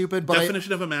really stupid. But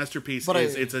Definition of a masterpiece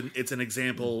is it's an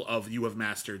example of you have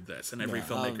mastered this. And every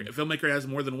filmmaker, if a filmmaker has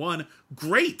more than one,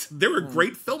 great. They're a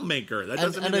great filmmaker. That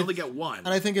doesn't mean they only get one. And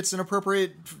I think it's an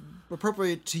appropriate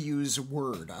to use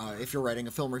word if you're writing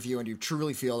a film review and you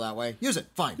truly feel that way. Use it,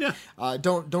 fine. Yeah.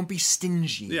 Don't be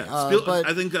stingy. Yeah, but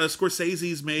I think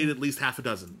Scorsese's made at least half a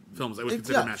dozen films I would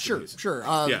consider masterpieces. Sure.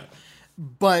 Yeah.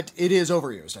 But it is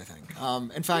overused, I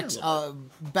think. In fact,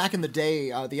 back in the day,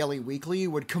 the LA Weekly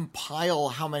would compile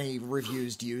how many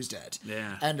reviews used it.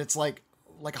 Yeah. And it's like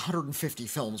 150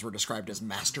 films were described as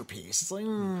masterpiece. It's like,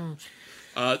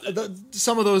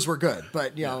 some of those were good,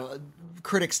 but you know,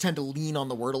 critics tend to lean on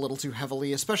the word a little too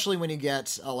heavily, especially when you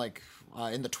get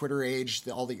in the Twitter age,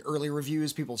 all the early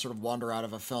reviews, people sort of wander out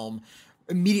of a film,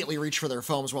 immediately reach for their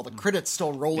films while the credits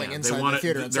still rolling inside the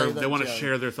theater. They want to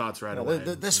share their thoughts right away.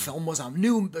 This film was a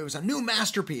new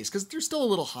masterpiece because they're still a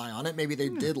little high on it. Maybe they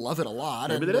did love it a lot.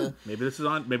 Maybe they did. Maybe this is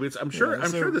on. Maybe it's. I'm sure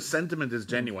the sentiment is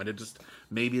genuine. It just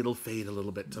maybe it'll fade a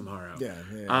little bit tomorrow.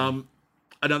 Yeah.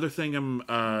 Another thing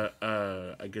I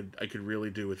could really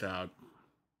do without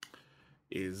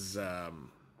is I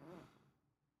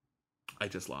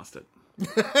just lost it.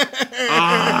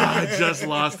 I just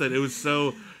lost it. It was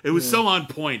so on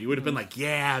point. You would have been like,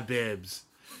 yeah, Bibbs,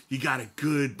 you got a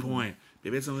good point.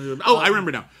 Maybe it's something. I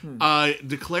remember now.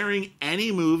 Declaring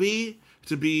any movie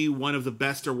to be one of the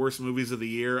best or worst movies of the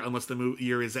year, unless the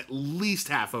year is at least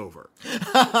half over.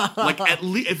 Like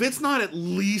if it's not at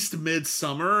least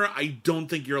Midsummer, I don't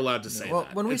think you're allowed to say that.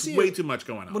 It's way too much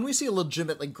going on. When we see a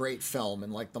legitimately great film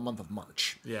in like the month of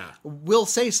March, yeah, we'll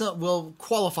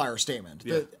qualify our statement.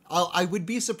 Yeah. I would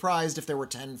be surprised if there were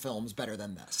 10 films better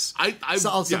than this.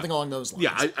 Something along those lines.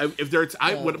 Yeah, if there's,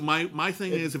 what my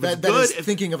thing is, if it's that good, is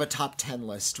thinking of a top 10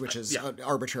 list, which is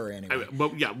arbitrary anyway.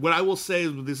 But yeah, what I will say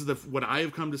is what I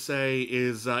have come to say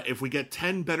is if we get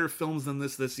 10 better films than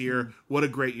this year, what a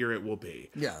great year it will be.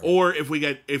 Yeah. Or if we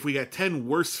get 10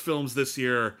 worse films this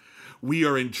year, we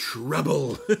are in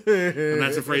trouble. And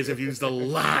that's a phrase I've used a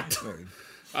lot.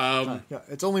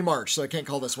 It's only March, so I can't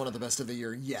call this one of the best of the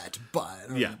year yet. But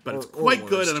it's quite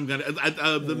good, and I'm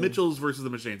gonna the Mitchells versus the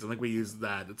Machines. I think we used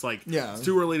that. It's like it's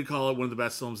too early to call it one of the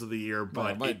best films of the year,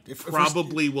 but it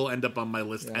probably will end up on my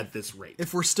list at this rate.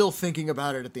 If we're still thinking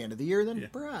about it at the end of the year, then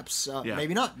perhaps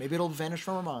maybe not. Maybe it'll vanish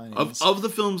from our minds. Of the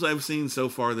films I've seen so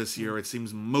far this year, it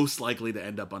seems most likely to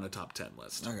end up on a top 10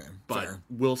 list. Okay, but fair.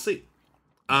 We'll see.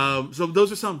 So those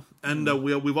are some, and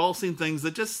we've all seen things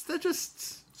that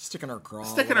just stick in our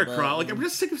craw. Like we're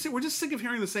just sick of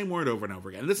hearing the same word over and over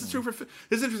again. And this is true for.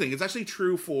 This is interesting. It's actually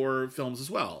true for films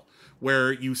as well,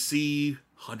 where you see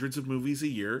hundreds of movies a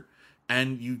year,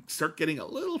 and you start getting a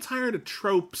little tired of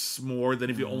tropes more than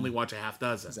if you only watch a half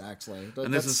dozen. Exactly.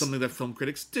 And this is something that film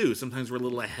critics do. Sometimes we're a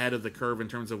little ahead of the curve in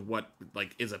terms of what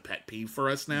is a pet peeve for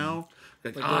us now.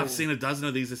 I've seen a dozen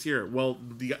of these this year. Well,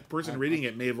 the person reading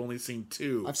it may have only seen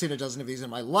 2. I've seen a dozen of these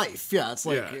in my life. Yeah, it's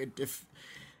like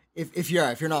if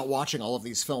you're not watching all of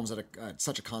these films at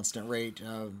such a constant rate,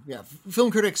 film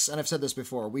critics, and I've said this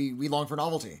before, we long for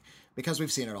novelty because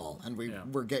we've seen it all, and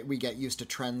we get used to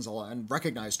trends a lot and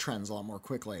recognize trends a lot more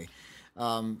quickly.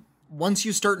 Once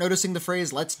you start noticing the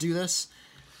phrase "let's do this,"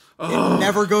 it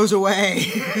never goes away.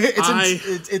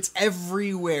 It's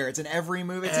everywhere. It's in every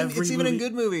movie. It's even in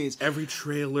good movies. Every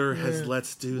trailer has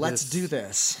 "let's do this." Let's do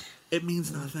this. It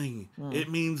means nothing. It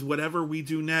means whatever we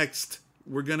do next,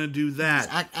 we're gonna do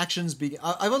that. Actions begin.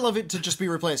 I would love it to just be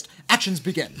replaced. Actions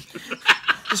begin.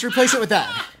 Just replace it with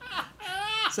that.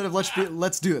 Instead of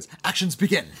let's do this. Actions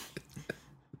begin.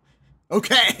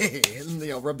 Okay,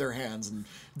 and rub their hands and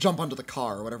jump onto the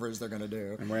car or whatever it is they're gonna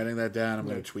do. I'm writing that down. I'm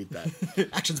gonna tweet that.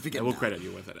 Actions begin. I will credit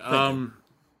you with it.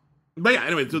 But yeah,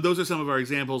 anyway, so those are some of our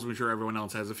examples. I'm sure everyone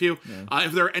else has a few. Yeah.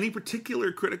 If there are any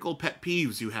particular critical pet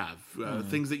peeves you have,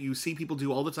 things that you see people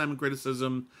do all the time in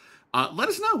criticism, let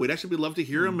us know. We'd actually love to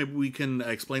hear them. Maybe we can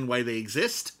explain why they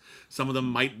exist. Some of them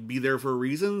might be there for a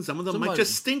reason. Some of them might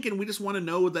just stink, and we just want to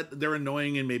know that they're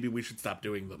annoying, and maybe we should stop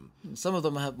doing them. Some of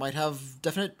them might have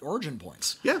definite origin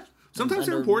points. Yeah. Sometimes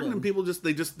they're important, and people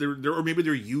they're or maybe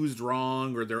they're used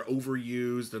wrong or they're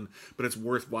overused, but it's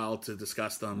worthwhile to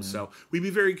discuss them. So we'd be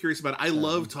very curious about it. I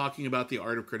love talking about the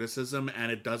art of criticism,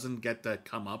 and it doesn't get to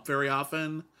come up very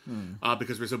often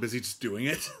because we're so busy just doing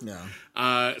it.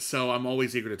 Yeah. So I'm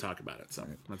always eager to talk about it. So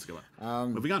that's a good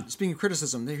one. Moving on. Speaking of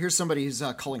criticism, here's somebody who's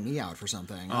calling me out for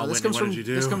something.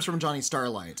 This comes from Johnny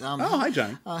Starlight. Hi,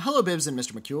 Johnny. Hello, Bibbs and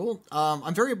Mr. McCule.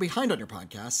 I'm very behind on your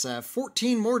podcasts.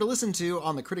 14 more to listen to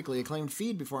on the critically acclaimed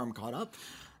feed before I'm caught up.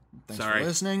 Thanks for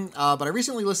listening. But I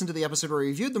recently listened to the episode where I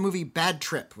reviewed the movie Bad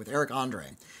Trip with Eric Andre,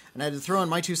 and I had to throw in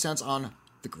my 2 cents on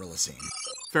the gorilla scene.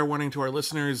 Fair warning to our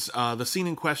listeners, the scene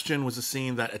in question was a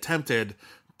scene that attempted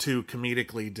to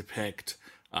comedically depict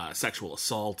sexual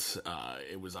assault.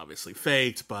 It was obviously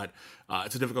faked, but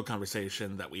it's a difficult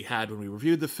conversation that we had when we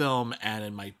reviewed the film, and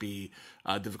it might be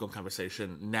a difficult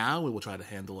conversation now. We will try to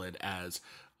handle it as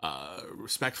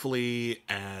respectfully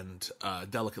and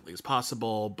delicately as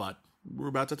possible, but we're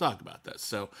about to talk about this.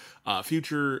 So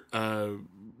future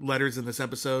letters in this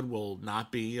episode will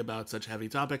not be about such heavy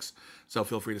topics, so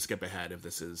feel free to skip ahead if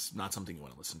this is not something you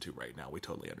want to listen to right now. We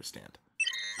totally understand.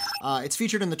 It's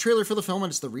featured in the trailer for the film, and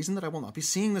it's the reason that I will not be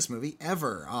seeing this movie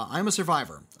ever. I'm a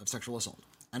survivor of sexual assault,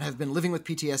 and have been living with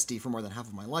PTSD for more than half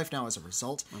of my life now as a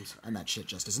result, and that shit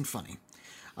just isn't funny.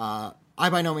 I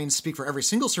by no means speak for every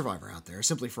single survivor out there,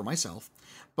 simply for myself,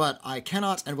 but I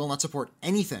cannot and will not support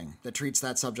anything that treats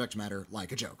that subject matter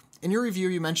like a joke. In your review,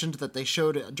 you mentioned that they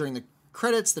showed during the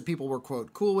credits that people were,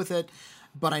 quote, cool with it,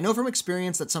 but I know from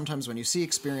experience that sometimes when you see,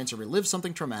 experience, or relive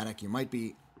something traumatic, you might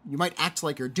act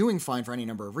like you're doing fine for any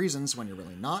number of reasons when you're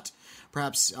really not.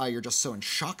 Perhaps you're just so in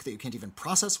shock that you can't even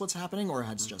process what's happening or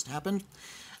has just happened.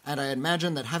 And I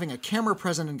imagine that having a camera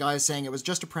present and guys saying it was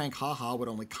just a prank, haha, would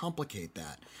only complicate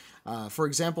that. For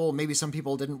example, maybe some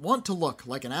people didn't want to look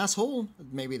like an asshole.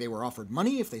 Maybe they were offered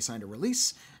money if they signed a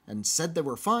release and said they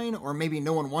were fine, or maybe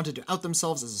no one wanted to out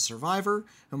themselves as a survivor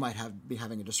who might be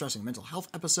having a distressing mental health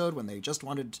episode when they just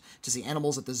wanted to see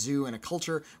animals at the zoo in a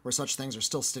culture where such things are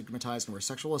still stigmatized and where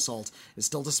sexual assault is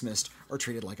still dismissed or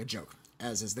treated like a joke,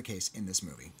 as is the case in this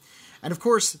movie. And of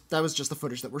course, that was just the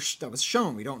footage that was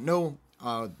shown. We don't know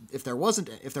if there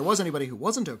was anybody who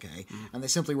wasn't okay, and they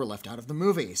simply were left out of the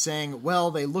movie. Saying,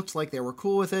 well, they looked like they were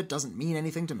cool with it doesn't mean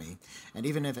anything to me. And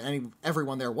even if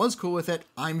everyone there was cool with it,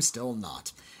 I'm still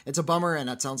not. It's a bummer, and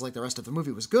it sounds like the rest of the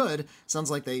movie was good. Sounds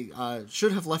like they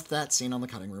should have left that scene on the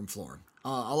cutting room floor.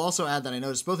 I'll also add that I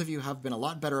noticed both of you have been a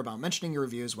lot better about mentioning your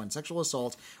reviews when sexual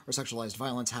assault or sexualized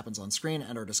violence happens on screen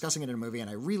and are discussing it in a movie, and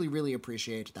I really, really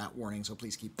appreciate that warning, so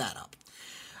please keep that up.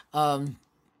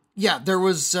 There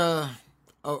was a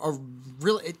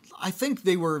really... I think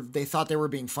they thought they were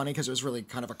being funny because it was really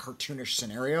kind of a cartoonish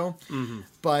scenario,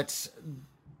 but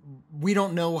we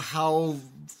don't know how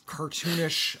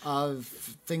cartoonish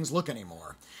things look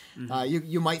anymore.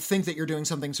 You might think that you're doing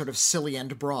something sort of silly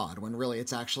and broad when really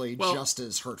it's actually just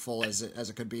as hurtful as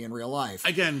it could be in real life.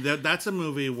 Again, that's a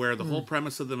movie where the whole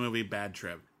premise of the movie, Bad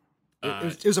Trip,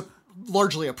 it was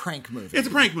largely a prank movie. It's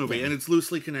a prank movie, and it's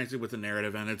loosely connected with the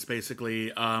narrative, and it's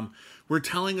basically, we're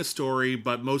telling a story,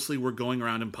 but mostly we're going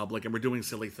around in public, and we're doing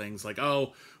silly things like,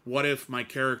 oh, what if my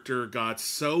character got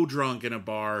so drunk in a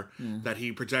bar that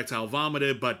he projectile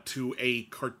vomited, but to a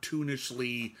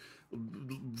cartoonishly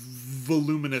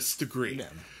voluminous degree.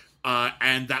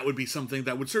 And that would be something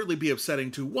that would certainly be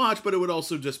upsetting to watch, but it would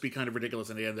also just be kind of ridiculous.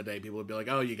 At the end of the day, people would be like,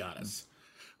 oh, you got us.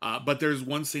 But there's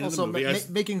one scene also, in the movie...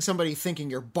 making somebody thinking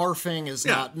you're barfing is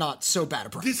not so bad a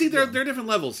prank. You see, there are different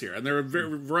levels here, and there are a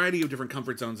variety of different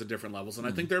comfort zones at different levels, and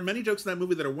I think there are many jokes in that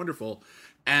movie that are wonderful.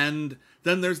 And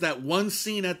then there's that one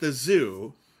scene at the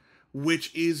zoo,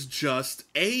 which is just,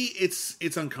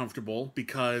 it's uncomfortable,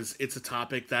 because it's a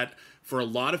topic that, for a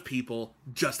lot of people,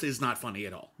 just is not funny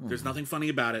at all. There's nothing funny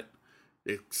about it.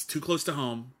 It's too close to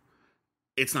home.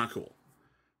 It's not cool.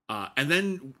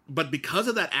 But because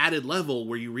of that added level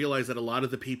where you realize that a lot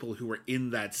of the people who were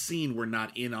in that scene were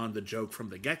not in on the joke from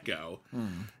the get-go,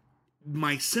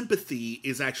 my sympathy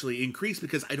is actually increased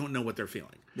because I don't know what they're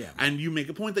feeling. Yeah. And you make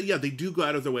a point that, yeah, they do go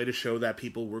out of their way to show that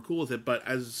people were cool with it, but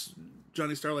as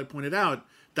Johnny Starlight pointed out,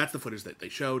 that's the footage that they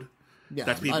showed. Yeah,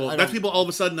 That's people all of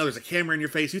a sudden, there's a camera in your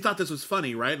face. You thought this was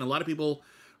funny, right? And a lot of people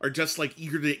are just like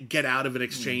eager to get out of an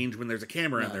exchange when there's a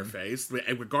camera in their face,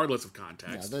 regardless of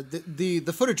context. Yeah,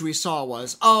 the footage we saw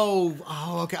was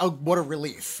okay, what a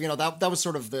relief. That was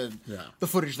sort of the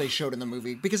footage they showed in the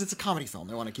movie because it's a comedy film.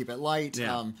 They want to keep it light.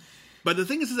 Yeah. But the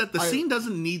thing is that the scene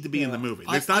doesn't need to be in the movie.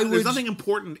 There's nothing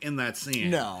important in that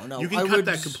scene. No. You can cut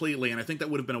that completely, and I think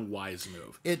that would have been a wise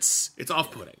move. It's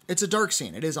off-putting. It's a dark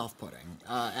scene. It is off-putting.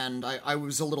 And I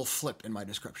was a little flip in my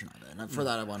description of it. And for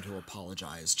that, I want to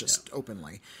apologize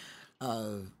openly.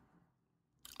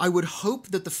 I would hope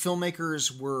that the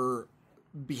filmmakers were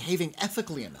behaving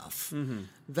ethically enough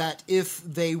that if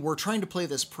they were trying to play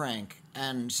this prank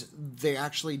and they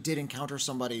actually did encounter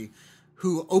somebody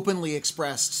who openly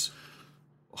expressed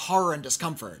horror and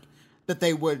discomfort, that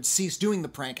they would cease doing the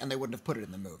prank and they wouldn't have put it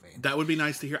in the movie. That would be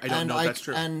nice to hear. I don't know if that's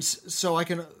true. And so I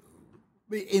can,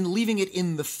 in leaving it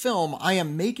in the film, I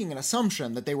am making an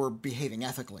assumption that they were behaving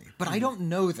ethically. But I don't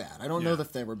know that. I don't know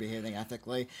that they were behaving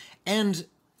ethically. And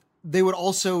they would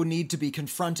also need to be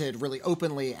confronted really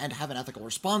openly and have an ethical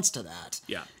response to that.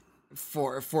 Yeah.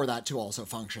 For that to also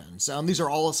function. So these are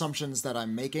all assumptions that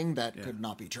I'm making that could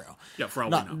not be true. Yeah, for all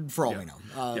we know. For all we know.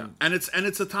 Yeah. And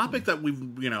it's a topic that we've,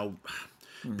 people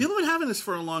have been having this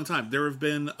for a long time. There have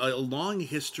been a long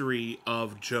history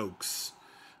of jokes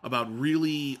about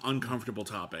really uncomfortable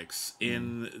topics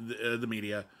in the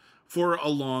media for a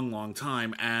long, long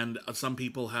time, and some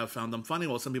people have found them funny,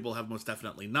 while some people have most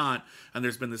definitely not, and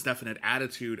there's been this definite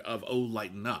attitude of,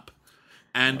 lighten up.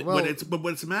 And what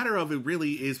it's a matter of, it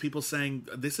really is people saying,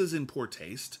 this is in poor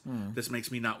taste. This makes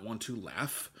me not want to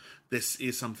laugh. This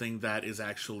is something that is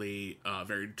actually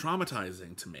very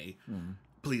traumatizing to me.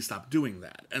 Please stop doing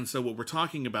that. And so what we're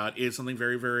talking about is something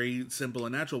very, very simple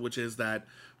and natural, which is that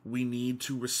we need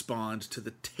to respond to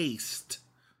the taste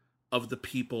of the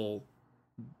people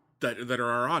that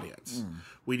are our audience.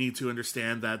 We need to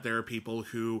understand that there are people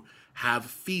who have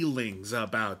feelings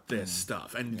about this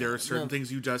stuff, and there are certain things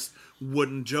you just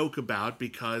wouldn't joke about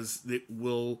because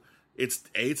it's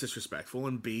disrespectful,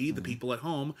 and B, the people at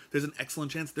home, there's an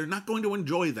excellent chance they're not going to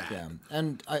enjoy that. Yeah,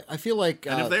 and I feel like,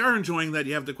 and if they are enjoying that,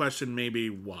 you have to question maybe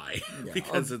why,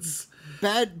 because it's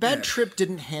Bad Trip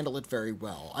didn't handle it very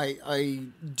well. I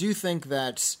do think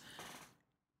that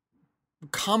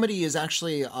comedy is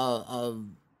actually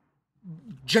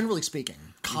generally speaking,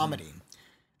 comedy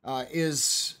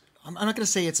is, I'm not going to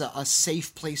say it's a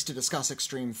safe place to discuss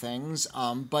extreme things,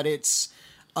 but it's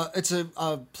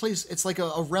a place, it's like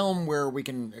a realm where we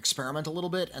can experiment a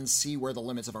little bit and see where the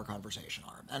limits of our conversation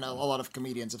are. And a lot of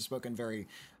comedians have spoken very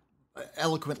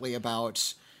eloquently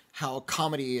about how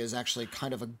comedy is actually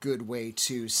kind of a good way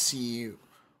to see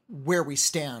where we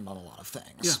stand on a lot of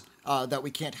things that we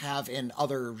can't have in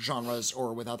other genres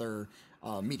or with other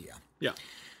media. Yeah.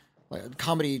 Like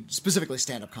comedy, specifically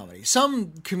stand-up comedy.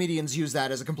 Some comedians use that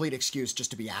as a complete excuse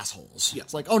just to be assholes. Yeah.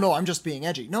 It's like, oh no, I'm just being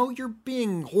edgy. No, you're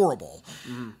being horrible.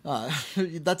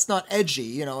 That's not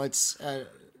edgy, it's...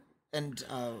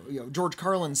 George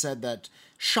Carlin said that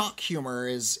shock humor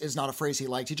is not a phrase he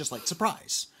liked. He just liked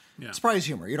surprise. Yeah. Surprise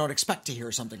humor. You don't expect to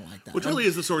hear something like that. Which really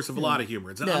is the source of a lot of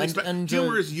humor. It's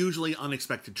humor is usually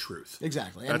unexpected truth.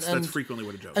 Exactly. That's frequently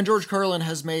what a joke is. And George Carlin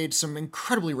has made some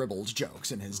incredibly ribald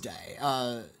jokes in his day.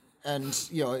 In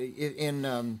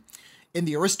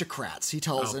The Aristocrats, he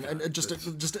tells is that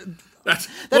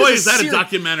a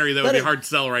documentary that would be hard to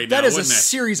sell right now? That is a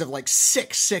series of like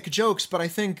sick jokes, but I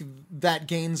think that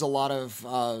gains a lot of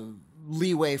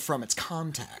leeway from its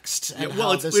context. And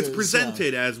it's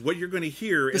presented as what you're going to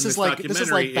hear in this documentary. This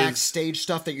is like backstage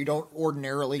stuff that you don't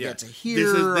ordinarily get to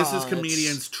hear. This is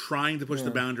comedians trying to push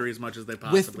the boundary as much as they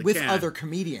possibly with can. With other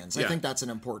comedians. I think that's an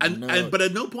important note. But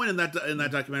at no point in that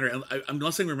documentary,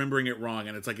 unless I'm remembering it wrong,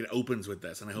 and it's like it opens with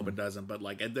this, and I hope it doesn't, but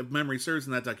like if memory serves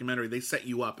in that documentary, they set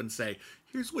you up and say,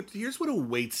 here's what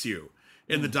awaits you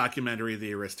in the documentary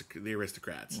The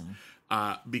Aristocrats.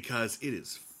 Because it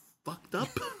is fucked up.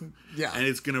 And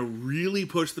it's going to really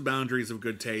push the boundaries of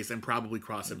good taste and probably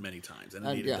cross it many times. And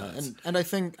it does. And I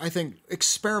think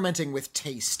experimenting with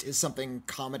taste is something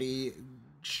comedy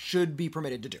should be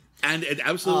permitted to do. And it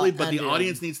absolutely, but the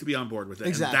audience needs to be on board with it.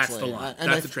 Exactly. And that's the line.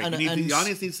 That's the trick. The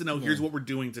audience needs to know, here's what we're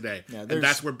doing today. And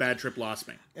that's where Bad Trip lost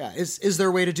me. Yeah. Is there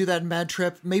a way to do that in Bad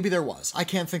Trip? Maybe there was. I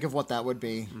can't think of what that would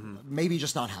be. Maybe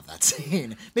just not have that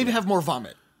scene. Maybe have more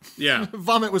vomit. Yeah.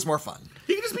 Vomit was more fun.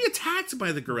 He can just be attacked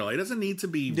by the gorilla. He doesn't need to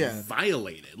be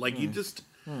violated. Like, you just...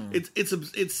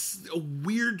 It's a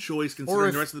weird choice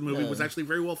considering the rest of the movie was actually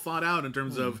very well thought out in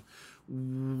terms of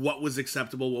what was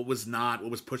acceptable, what was not,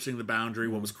 what was pushing the boundary,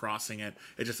 what was crossing it.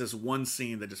 It just this one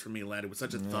scene that just for me landed with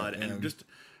such a thud and just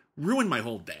ruined my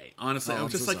whole day. Honestly, I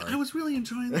was just I was really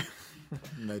enjoying it.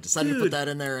 And they decided to put that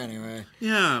in there anyway.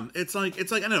 Yeah, it's like I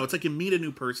don't know. It's like you meet a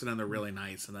new person and they're really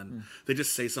nice, and then they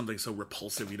just say something so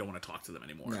repulsive you don't want to talk to them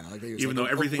anymore. Yeah, like they use even like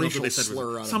though everything else that they said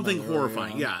was something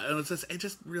horrifying. Yeah. And it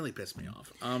just really pissed me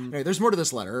off. Anyway, there's more to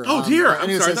this letter. Oh dear, I'm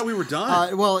anyway, sorry. I thought we were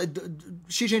done.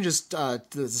 She changes to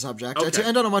the subject Okay. to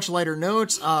end on a much lighter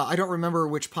note. I don't remember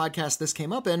which podcast this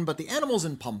came up in, but the animals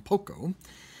in Pompoko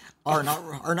are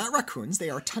not raccoons. They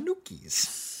are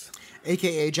tanukis,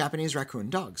 aka Japanese raccoon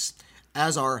dogs,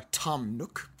 as are Tom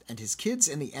Nook and his kids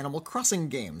in the Animal Crossing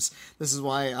games. This is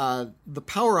why the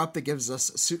power-up that gives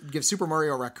Super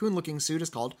Mario a raccoon-looking suit is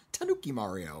called Tanuki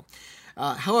Mario.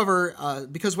 However,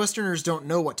 because Westerners don't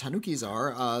know what tanukis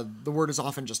are, the word is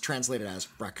often just translated as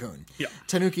raccoon. Yeah.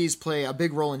 Tanukis play a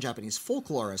big role in Japanese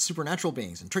folklore as supernatural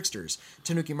beings and tricksters.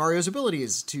 Tanuki Mario's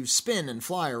abilities to spin and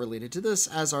fly are related to this,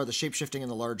 as are the shapeshifting and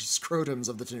the large scrotums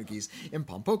of the tanukis in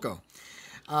Pompoko.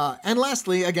 And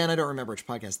lastly, again, I don't remember which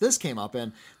podcast this came up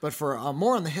in, but for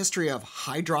more on the history of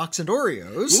Hydrox and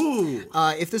Oreos,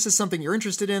 if this is something you're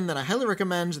interested in, then I highly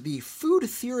recommend the Food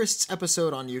Theorists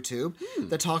episode on YouTube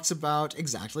that talks about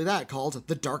exactly that, called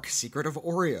The Dark Secret of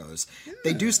Oreos. Yeah.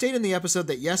 They do state in the episode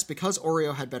that yes, because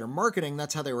Oreo had better marketing,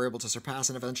 that's how they were able to surpass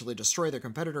and eventually destroy their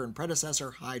competitor and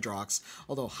predecessor, Hydrox,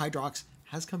 although Hydrox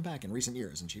has come back in recent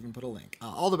years, and she even put a link.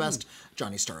 All the best,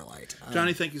 Johnny Starlight.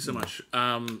 Johnny, thank you so much.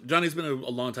 Johnny's been a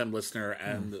long-time listener,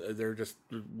 and they're just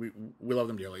we love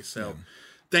them dearly. So,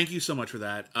 thank you so much for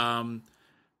that. And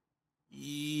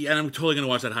I'm totally going to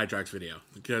watch that Hydrox video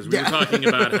because we were talking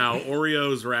about how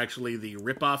Oreos were actually the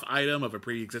rip-off item of a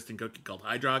pre-existing cookie called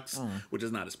Hydrox, which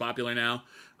is not as popular now.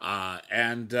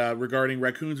 And regarding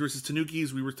raccoons versus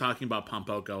tanukis, we were talking about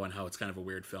Pompoko and how it's kind of a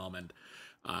weird film and.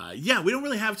 We don't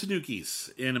really have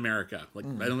tanukis in America. Like,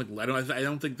 I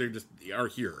don't think they just are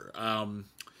here. I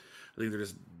think they're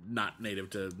just not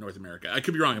native to North America. I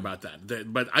could be wrong about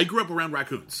that. But I grew up around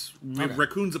raccoons. We have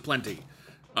raccoons aplenty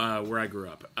where I grew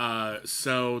up.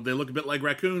 So they look a bit like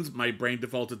raccoons. My brain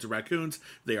defaulted to raccoons.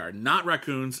 They are not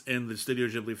raccoons in the Studio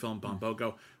Ghibli film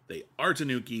Pompoko. They are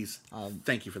tanukis.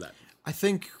 Thank you for that. I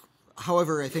think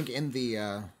in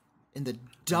the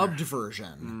dubbed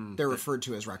version, they're referred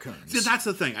to as raccoons. See, that's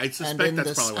the thing. I suspect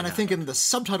that's probably what And I think in the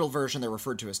subtitled version, they're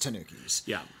referred to as tanukis.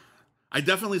 Yeah. I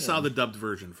definitely saw the dubbed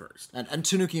version first. And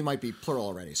tanuki might be plural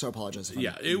already, so I apologize if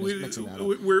I'm mixing that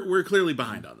up. We're clearly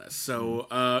behind on this. So,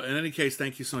 in any case,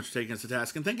 thank you so much for taking us to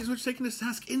task. And thank you so much for taking us to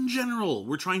task in general.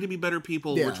 We're trying to be better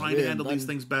people. We're trying to handle these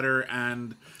things better.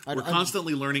 And we're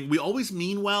constantly learning. We always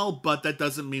mean well, but that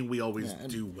doesn't mean we always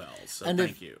do well. So,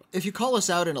 thank you. If you call us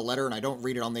out in a letter and I don't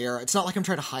read it on the air, it's not like I'm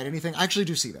trying to hide anything. I actually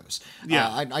do see those.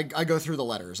 Yeah. I go through the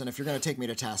letters. And if you're going to take me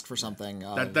to task for something...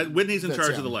 that Whitney's in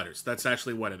charge of the letters. That's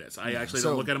actually what it is. I actually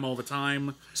don't look at them all the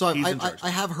time. So I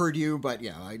have heard you, but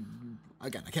I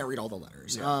can't read all the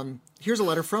letters. Yeah. Here's a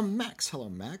letter from Max. Hello,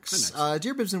 Max. Hi, Max.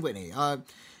 Dear Bibbs and Whitney,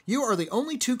 you are the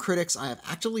only two critics I have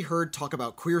actually heard talk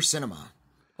about queer cinema.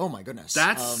 Oh my goodness.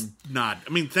 That's not... I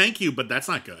mean, thank you, but that's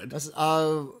not good.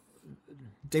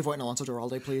 Dave White and Alonso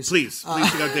Duralde, please. Please check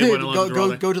out Dave White and Alonso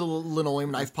Duralde. Go to the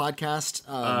Linoleum Knife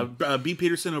podcast. B.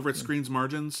 Peterson over at Screen's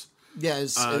Margins. Yeah,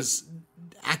 is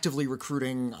actively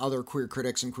recruiting other queer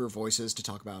critics and queer voices to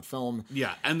talk about film.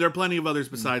 Yeah, and there are plenty of others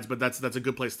besides, but that's a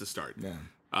good place to start.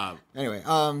 Yeah. Anyway,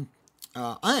 I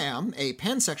am a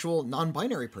pansexual,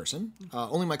 non-binary person.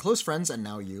 Only my close friends, and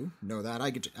now you, know that.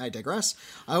 I digress.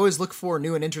 I always look for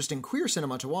new and interesting queer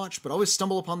cinema to watch, but always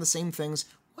stumble upon the same things.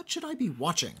 What should I be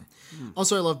watching?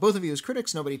 Also, I love both of you as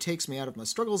critics. Nobody takes me out of my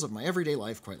struggles of my everyday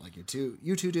life quite like you two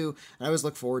do, and I always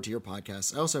look forward to your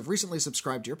podcasts. I also have recently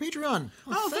subscribed to your Patreon.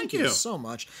 Oh, thank you so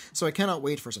much. So I cannot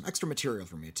wait for some extra material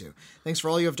from you two. Thanks for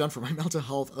all you have done for my mental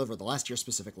health over the last year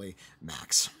specifically,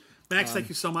 Max. Max, thank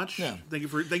you so much. Yeah. Thank you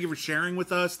for sharing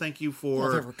with us. Thank you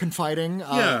for confiding.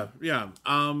 That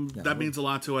means a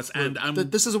lot to us. And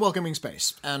this is a welcoming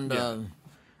space, and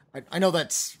I know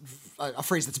that's a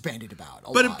phrase that's bandied about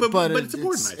a lot, but it's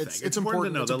important. I think it's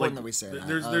important to know that we say that.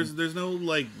 There's no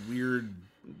like weird,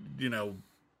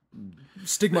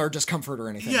 stigma or discomfort or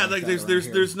anything. Yeah, like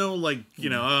there's no like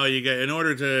you get in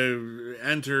order to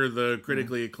enter the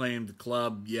critically acclaimed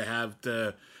club, you have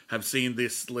to have seen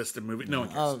this list of movies. No one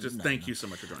cares. Thank you so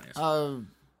much for joining us.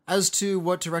 As to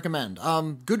what to recommend,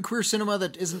 good queer cinema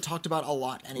that isn't talked about a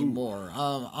lot anymore.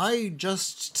 I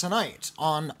just tonight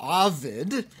on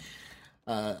Ovid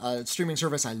a streaming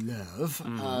service I love,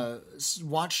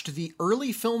 watched the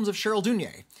early films of Cheryl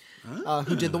Dunye,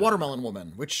 who did The Watermelon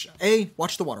Woman, which,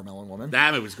 watch The Watermelon Woman.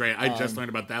 That movie was great. I just learned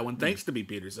about that one thanks to B.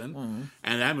 Peterson.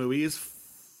 And that movie is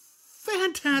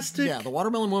fantastic. Yeah, The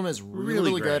Watermelon Woman is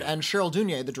really good. And Cheryl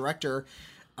Dunye, the director,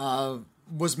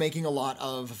 was making a lot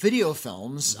of video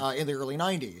films in the early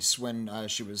 90s when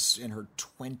she was in her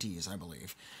 20s, I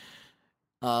believe.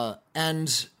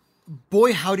 And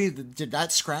boy, howdy, did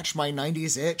that scratch my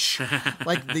 90s itch.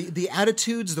 Like, the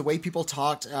attitudes, the way people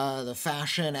talked, the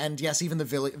fashion, and yes, even the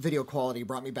video quality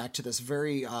brought me back to this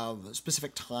very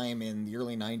specific time in the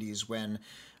early 90s when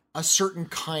a certain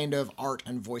kind of art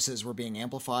and voices were being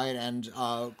amplified, and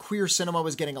queer cinema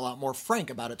was getting a lot more frank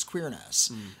about its queerness.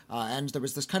 And there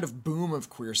was this kind of boom of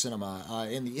queer cinema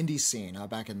in the indie scene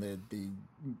back in the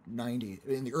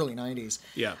early 90s.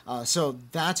 Yeah. So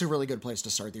that's a really good place to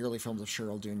start, the early films of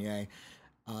Cheryl Dunye.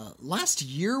 Last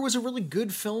year was a really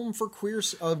good film for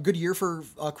good year for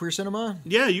queer cinema.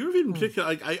 Yeah, you were in particular.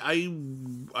 Like, I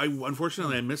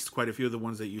unfortunately I missed quite a few of the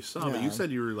ones that you saw, but you said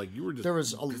you were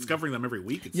just discovering them every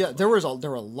week. Yeah, there were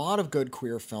a lot of good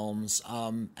queer films.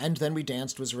 And Then We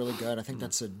Danced was really good. I think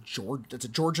that's a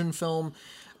Georgian film.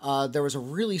 There was a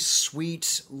really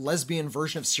sweet lesbian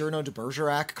version of Cyrano de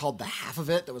Bergerac called The Half of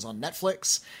It that was on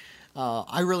Netflix.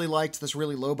 I really liked this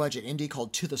really low-budget indie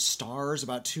called To the Stars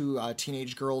about two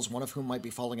teenage girls, one of whom might be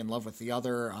falling in love with the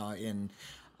other in,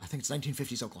 I think it's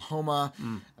 1950s Oklahoma,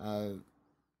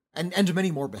 and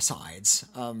many more besides.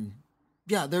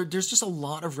 There's just a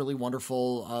lot of really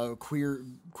wonderful queer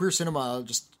cinema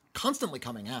just constantly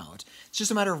coming out. It's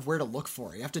just a matter of where to look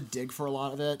for it. You have to dig for a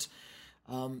lot of it.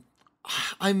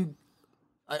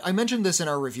 I mentioned this in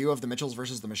our review of The Mitchells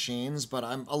versus the Machines, but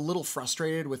I'm a little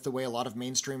frustrated with the way a lot of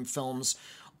mainstream films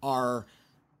are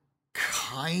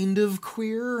kind of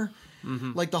queer.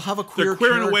 Like, they'll have a queer character.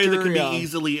 They're queer in a way that can be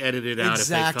easily edited out if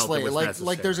they felt it was necessary.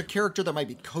 Like there's a character that might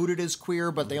be coded as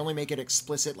queer, but they only make it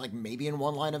explicit, like, maybe in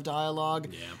one line of dialogue.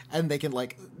 Yeah. And they can,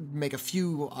 like, make a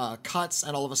few cuts,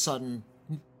 and all of a sudden,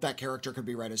 that character could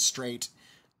be read as straight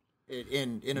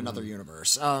in another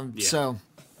universe. So...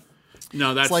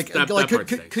 No, that's like,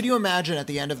 that could you imagine at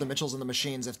the end of The Mitchells and the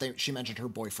Machines if she mentioned her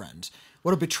boyfriend?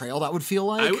 What a betrayal that would feel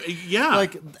like.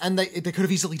 And they could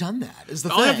have easily done that. Is the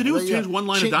all thing. They have to do is change one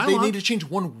line of dialogue. They need to change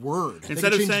one word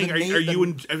instead of saying, "Are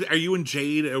you and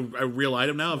Jade a real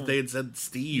item now?" If they had said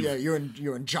Steve, you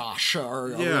and Josh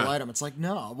are a real item. It's like,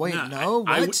 no, wait, no,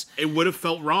 what? It would have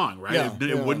felt wrong, right?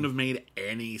 It wouldn't have made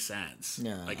any sense,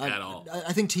 at all.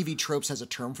 I think TV tropes has a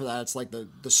term for that. It's like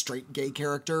the straight gay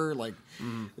character. Like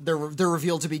they're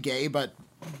revealed to be gay, but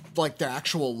like their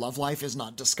actual love life is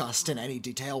not discussed in any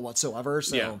detail whatsoever.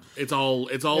 So it's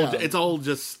all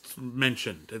just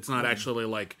mentioned. It's not actually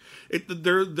like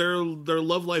their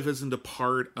love life isn't a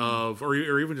part of, or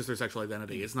even just their sexual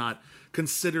identity. It's not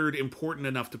considered important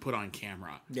enough to put on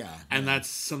camera. And that's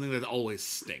something that always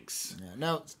stinks.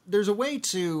 Now there's a way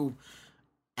to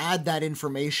add that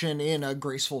information in a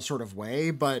graceful sort of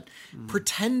way, but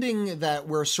pretending that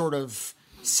we're sort of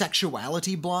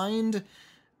sexuality blind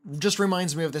just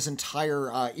reminds me of this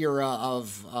entire era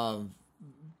of,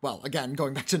 again,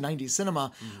 going back to 90s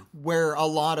cinema, where a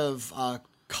lot of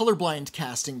colorblind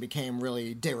casting became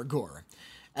really de rigueur.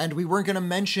 And we weren't going to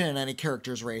mention any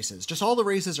characters' races. Just all the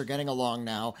races are getting along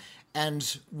now,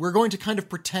 and we're going to kind of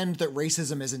pretend that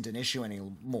racism isn't an issue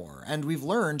anymore. And we've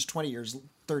learned 20 years,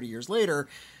 30 years later,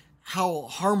 how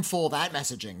harmful that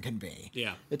messaging can be.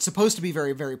 Yeah. It's supposed to be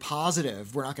very, very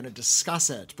positive. We're not going to discuss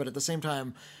it, but at the same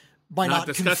time, by not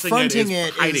confronting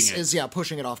it is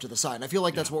pushing it off to the side. And I feel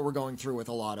like that's what we're going through with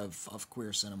a lot of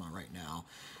queer cinema right now.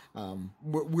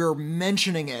 We're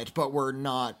mentioning it, but we're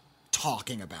not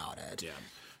talking about it.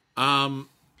 But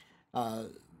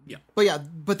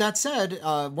that said,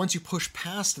 once you push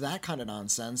past that kind of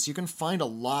nonsense, you can find a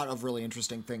lot of really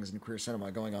interesting things in queer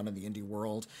cinema going on in the indie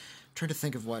world. I'm trying to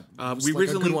think of what we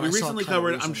recently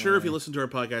covered. I'm sure if you listen to our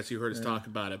podcast, you heard us talk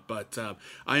about it. But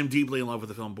I am deeply in love with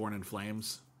the film Born in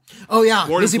Flames. Oh yeah,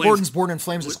 Lizzie Borden's Born in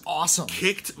Flames is awesome.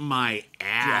 Kicked my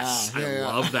ass. I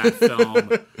love that film.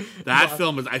 That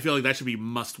film is. I feel like that should be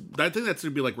I think that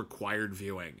should be like required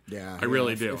viewing. Yeah, I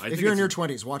really do. If you're in your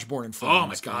 20s, watch Born in Flames. Oh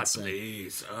my god,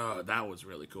 please! Oh, that was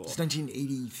really cool. It's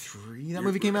 1983. That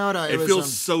movie came out. It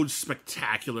feels so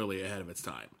spectacularly ahead of its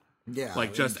time. Yeah,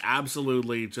 like just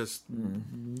absolutely just.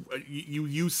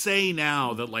 You say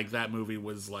now that like that movie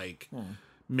was like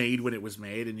made when it was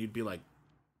made, and you'd be like.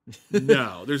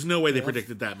 No, there's no way they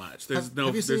predicted that much. There's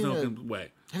no way.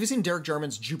 Have you seen Derek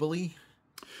Jarman's Jubilee?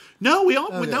 No,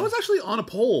 that was actually on a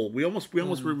poll. We almost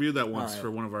reviewed that once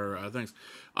for one of our things.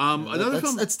 Another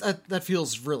film that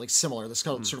feels really similar. This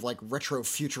kind of sort of like retro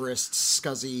futurist,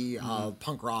 scuzzy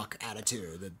punk rock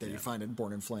attitude that you find in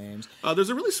Born in Flames. There's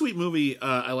a really sweet movie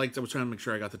I liked. I was trying to make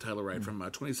sure I got the title right from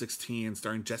 2016,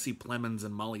 starring Jesse Plemons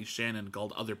and Molly Shannon,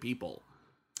 called Other People.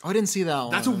 Oh, I didn't see that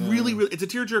one. That's a really it's a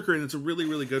tearjerker, and it's a really,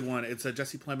 really good one. It's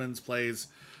Jesse Plemons plays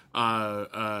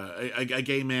a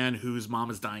gay man whose mom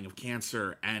is dying of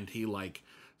cancer, and he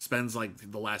spends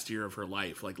the last year of her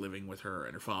life living with her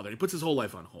and her father. He puts his whole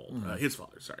life on hold. His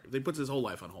father, sorry, he puts his whole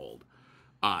life on hold,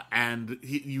 and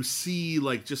you see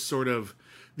just sort of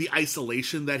the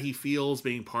isolation that he feels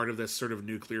being part of this sort of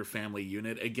nuclear family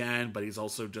unit again, but he's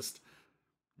also just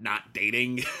not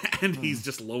dating, and he's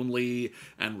just lonely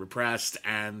and repressed,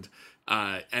 and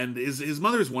his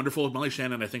mother is wonderful. Molly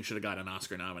Shannon, I think, should have got an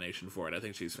Oscar nomination for it. I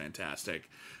think she's fantastic.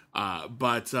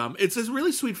 But it's a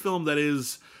really sweet film that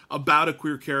is about a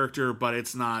queer character, but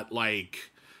it's not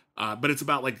but it's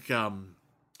about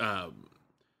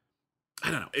I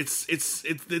don't know. It's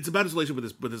about his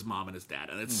relationship with his mom and his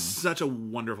dad, and it's such a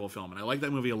wonderful film, and I like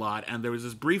that movie a lot. And there was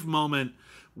this brief moment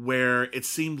where it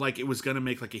seemed like it was going to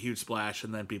make a huge splash,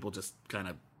 and then people just kind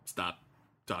of stopped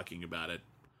talking about it.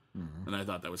 Mm-hmm. And I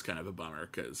thought that was kind of a bummer,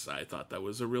 because I thought that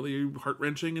was a really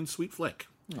heart-wrenching and sweet flick.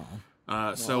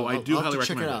 So I do highly recommend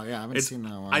check it out. Yeah, I haven't seen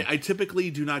that one. I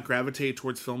typically do not gravitate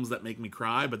towards films that make me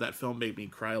cry, but that film made me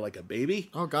cry like a baby.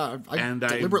 Oh God, I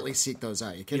deliberately seek those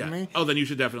out. You kidding me? Oh, then you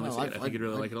should definitely see it. I think you'd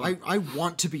really like it a lot. I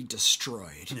want to be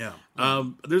destroyed. Yeah.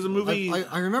 There's a movie.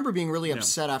 I remember being really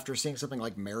upset after seeing something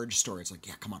like Marriage Story. It's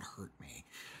yeah, come on, hurt me.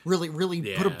 Really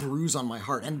put a bruise on my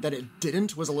heart, and that it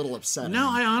didn't was a little upsetting. No,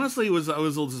 I honestly was a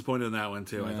little disappointed in that one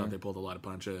too. Yeah. I thought they pulled a lot of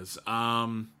punches.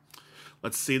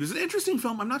 Let's see. There's an interesting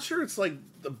film. I'm not sure it's the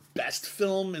best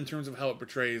film in terms of how it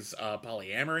portrays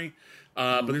polyamory,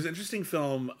 but there's an interesting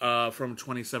film from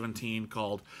 2017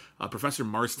 called Professor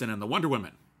Marston and the Wonder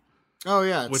Woman. Oh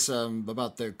yeah, it's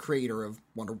about the creator of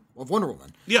Wonder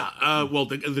Woman. Yeah, well,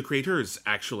 the creators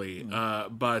actually,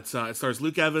 but it stars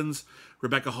Luke Evans,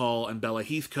 Rebecca Hall, and Bella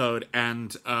Heathcote,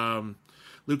 and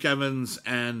Luke Evans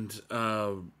and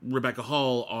Rebecca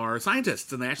Hall are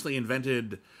scientists, and they actually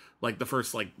invented the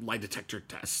first lie detector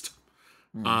test.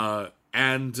 But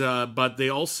they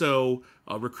also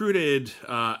recruited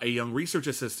a young research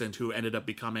assistant who ended up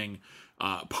becoming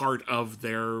part of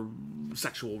their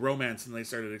sexual romance, and they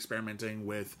started experimenting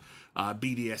with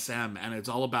BDSM, and it's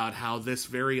all about how this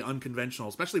very unconventional,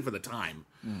 especially for the time,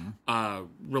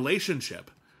 relationship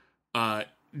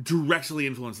directly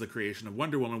influenced the creation of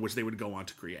Wonder Woman, which they would go on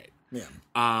to create. Yeah.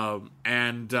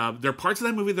 There are parts of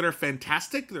that movie that are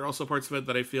fantastic. There are also parts of it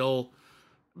that I feel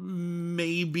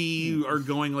maybe are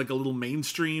going a little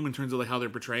mainstream in terms of how they're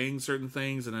portraying certain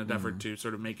things in an effort to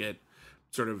sort of make it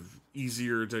sort of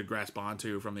easier to grasp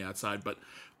onto from the outside. But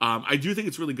I do think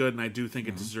it's really good, and I do think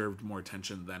it deserved more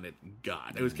attention than it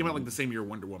got. It came out the same year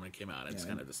Wonder Woman came out. It's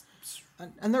kind of just...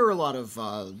 And there are a lot of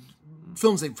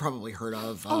films they've probably heard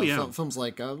of. Films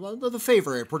like The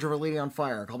Favorite, Portrait of a Lady on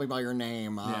Fire, Call Me By Your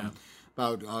Name,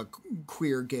 about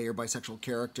queer, gay, or bisexual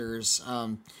characters.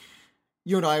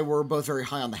 You and I were both very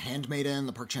high on The Handmaiden,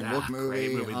 the Park Chan-wook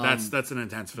movie. Great movie. That's an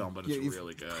intense film, but it's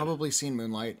really good. Probably seen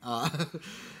Moonlight.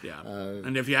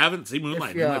 And if you haven't seen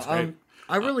Moonlight, Moonlight's great.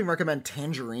 I really recommend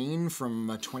Tangerine from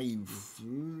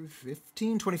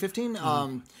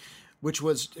 2015, which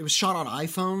was shot on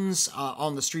iPhones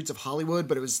on the streets of Hollywood,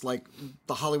 but it was the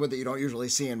Hollywood that you don't usually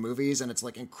see in movies, and it's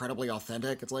incredibly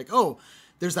authentic. It's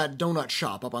there's that donut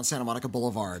shop up on Santa Monica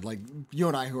Boulevard. You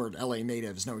and I, who are LA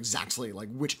natives, know exactly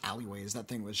which alleyways that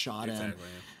thing was shot in.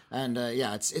 And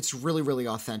it's really, really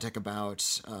authentic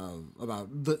about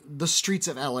the streets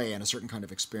of LA and a certain kind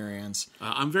of experience.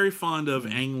 I'm very fond of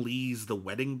Ang Lee's The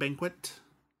Wedding Banquet.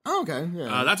 Oh, okay.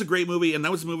 Yeah. That's a great movie, and that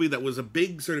was a movie that was a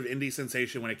big sort of indie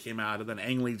sensation when it came out, and then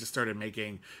Ang Lee just started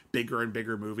making bigger and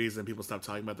bigger movies, and people stopped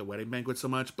talking about The Wedding Banquet so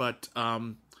much. But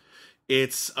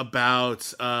it's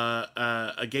about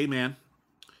a gay man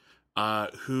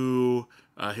who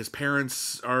his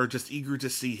parents are just eager to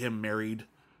see him married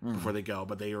before they go,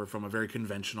 but they are from a very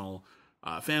conventional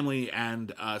family,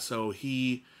 and so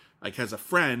he has a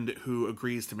friend who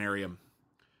agrees to marry him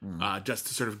just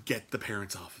to sort of get the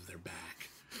parents off of their back,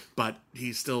 but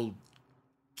he's still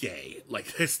gay.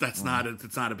 It's not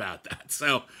about that.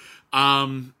 So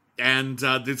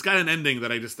it's got an ending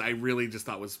that I really just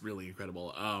thought was really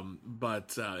incredible,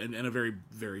 but in a very,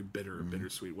 very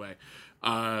bittersweet way.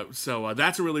 So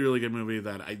that's a really, really good movie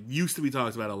that I used to be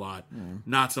talked about a lot.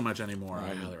 Not so much anymore.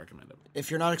 I highly recommend it.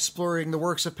 If you're not exploring the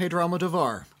works of Pedro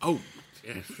Almodovar. Oh,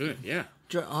 yeah.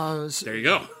 There you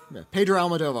go. Pedro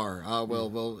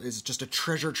Almodovar is just a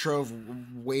treasure trove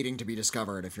waiting to be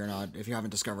discovered. If you haven't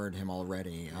discovered him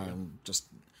already,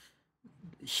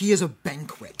 he is a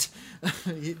banquet.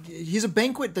 He's a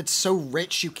banquet that's so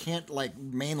rich you can't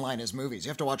mainline his movies. You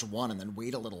have to watch one and then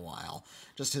wait a little while.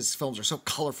 Just his films are so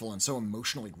colorful and so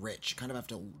emotionally rich. You kind of have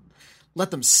to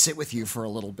let them sit with you for a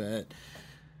little bit.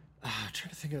 I'm trying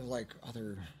to think of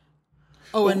other.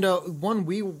 Oh, and one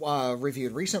we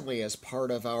reviewed recently as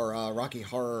part of our Rocky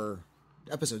Horror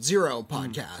Episode 0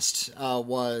 podcast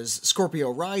was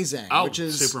Scorpio Rising, which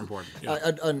is super important.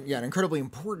 An incredibly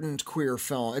important queer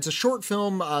film. It's a short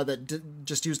film that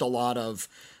just used a lot of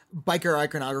biker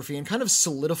iconography and kind of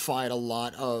solidified a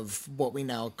lot of what we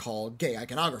now call gay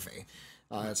iconography.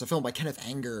 It's a film by Kenneth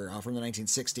Anger from the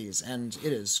 1960s, and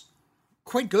it is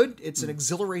quite good. It's an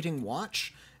exhilarating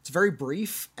watch. It's very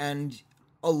brief, and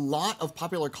a lot of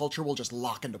popular culture will just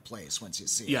lock into place once you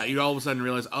see it. Yeah, you all of a sudden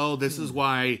realize, this is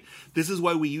why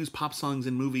we use pop songs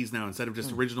in movies now instead of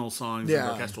just original songs and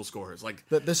orchestral scores.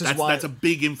 That's a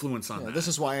big influence on that. This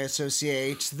is why I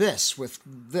associate this with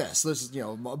this. This is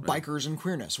bikers and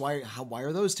queerness. Why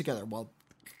are those together? Well,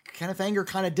 Kenneth Anger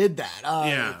kind of did that.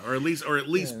 Or at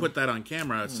least put that on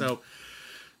camera. So.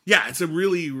 Yeah, it's a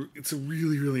really,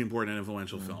 really important and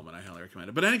influential film, and I highly recommend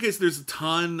it. But in any case, there's a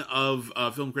ton of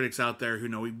film critics out there who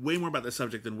know way more about this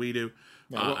subject than we do.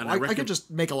 I could just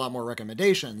make a lot more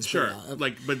recommendations. Sure,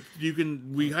 but you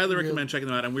can. We highly recommend checking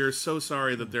them out, and we are so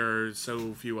sorry that there are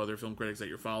so few other film critics that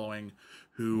you're following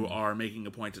who are making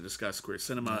a point to discuss queer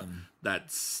cinema.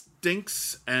 That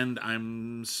stinks, and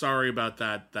I'm sorry about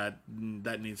that.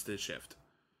 That needs to shift.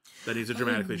 That needs to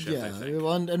dramatically shift, I think.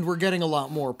 And we're getting a lot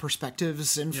more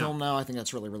perspectives in film now. I think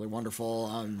that's really, really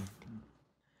wonderful.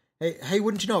 Hey,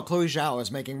 wouldn't you know, Chloe Zhao is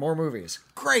making more movies.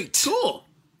 Great! Cool!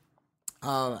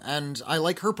 And I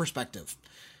like her perspective.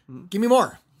 Give me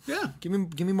more. Yeah. Give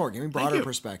me more. Give me broader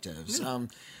perspectives. Yeah.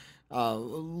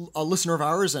 A listener of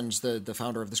ours and the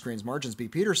founder of The Screen's Margins, B.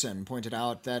 Peterson, pointed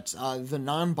out that the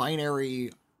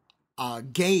non-binary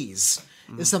gaze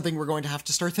is something we're going to have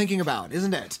to start thinking about,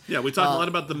 isn't it? Yeah, we talk a lot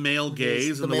about the male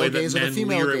gaze and the way that men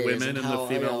leer at women, and the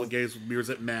female gaze leers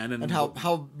at men, and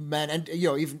how men and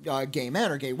even gay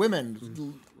men or gay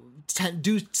women tend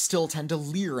to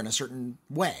leer in a certain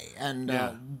way, and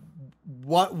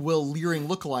what will leering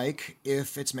look like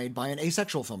if it's made by an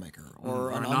asexual filmmaker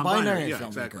or a non-binary filmmaker?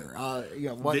 Exactly.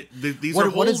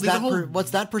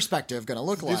 What's that perspective going to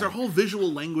look like? These are whole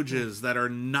visual languages that are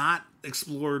not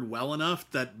explored well enough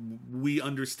that we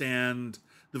understand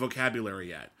the vocabulary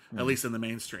yet, at least in the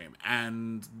mainstream.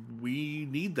 And we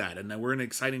need that. And we're in an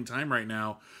exciting time right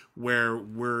now where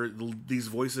these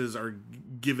voices are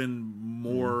given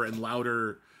more and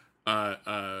louder.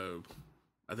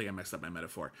 I think I messed up my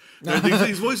metaphor.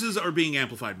 These voices are being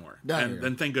amplified more,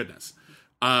 and thank goodness.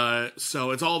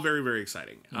 So it's all very, very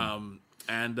exciting. So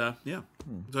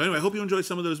anyway, I hope you enjoy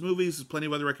some of those movies. There's plenty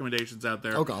of other recommendations out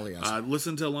there. Oh, golly, yes.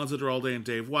 Listen to Alonso Duralde and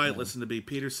Dave White. Listen to B.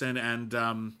 Peterson. And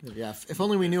if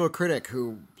only we knew a critic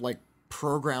who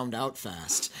programmed out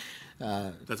fast.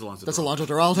 That's Alonso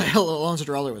Duralde. Alonso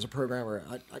Duralde was a programmer.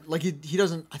 He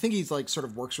doesn't. I think he's sort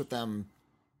of works with them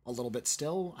a little bit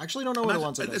still. I actually don't know what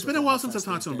Alonso does. It's been a while since I've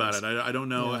talked to him about it. I don't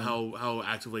know how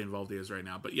actively involved he is right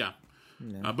now. But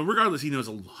but regardless, he knows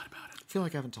a lot about it. I feel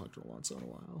like I haven't talked to Alonso in a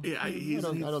while. Yeah, I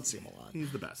don't see him a lot.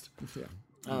 He's the best.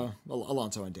 Yeah.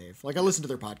 Alonso and Dave. I listen to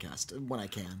their podcast when I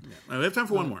can. Yeah. We have time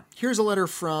for one more. Here's a letter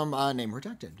from Name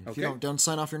Redacted. If you don't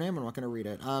sign off your name, I'm not going to read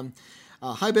it.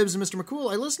 Hi, Bibbs and Mr.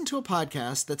 McCool. I listened to a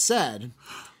podcast that said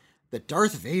that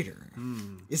Darth Vader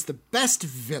is the best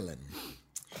villain.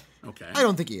 Okay. I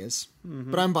don't think he is,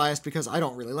 but I'm biased because I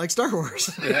don't really like Star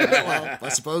Wars. Well, I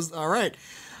suppose. All right.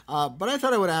 But I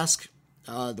thought I would ask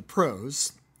the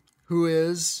pros, who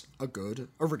is a good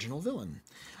original villain?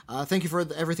 Thank you for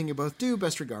everything you both do.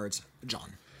 Best regards,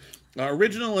 John.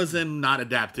 Original as in not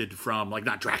adapted from,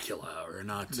 not Dracula or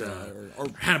not or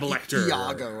Hannibal Lecter.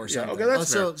 Iago or something. Okay,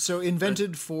 that's fair. So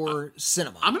invented for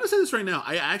cinema. I'm going to say this right now.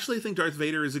 I actually think Darth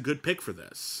Vader is a good pick for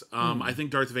this. I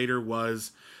think Darth Vader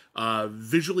was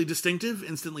visually distinctive,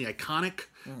 instantly iconic.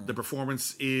 The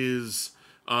performance is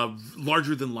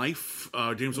larger than life.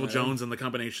 James Earl Jones and the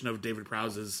combination of David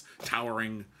Prowse's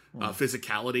towering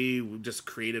physicality just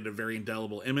created a very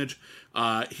indelible image.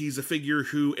 He's a figure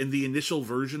who, in the initial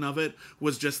version of it,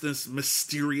 was just this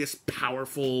mysterious,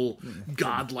 powerful,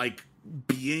 godlike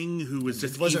being who was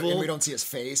just evil. And we don't see his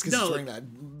face because he's wearing that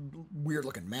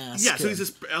weird-looking mask. Yeah, so he's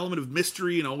this element of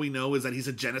mystery, and all we know is that he's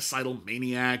a genocidal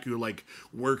maniac who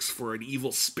works for an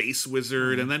evil space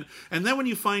wizard. And then when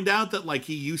you find out that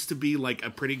he used to be a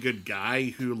pretty good guy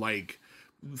who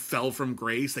fell from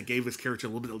grace, that gave his character a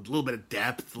little bit of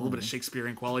depth, a little bit of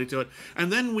Shakespearean quality to it.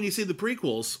 And then when you see the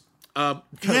prequels,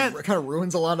 Kind of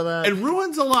ruins a lot of that. it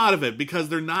ruins a lot of it because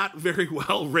they're not very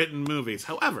well written movies.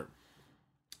 However,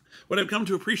 what I've come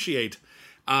to appreciate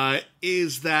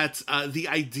is that the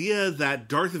idea that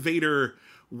Darth Vader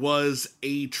was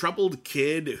a troubled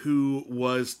kid who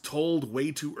was told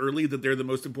way too early that they're the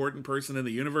most important person in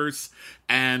the universe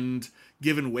and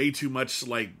given way too much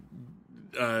slack,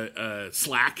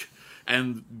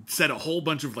 and said a whole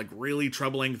bunch of really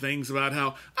troubling things about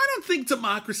how I don't think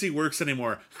democracy works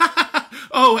anymore.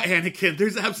 Oh, Anakin,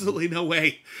 there's absolutely no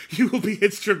way you will be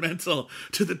instrumental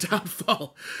to the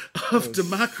downfall of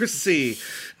democracy.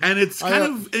 And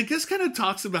it just kind of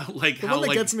talks about the one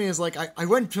that gets me is I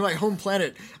went to my home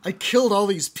planet, I killed all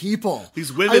these people,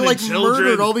 these women and children,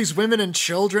 murdered all these women and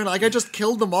children. I just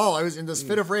killed them all. I was in this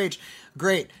fit of rage.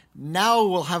 Great. Now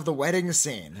we'll have the wedding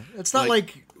scene. It's not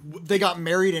like they got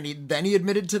married and then he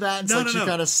admitted to that. It's she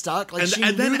kind of stuck. She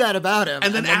knew that about him.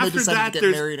 And then after they decided that, to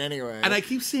get married anyway. And I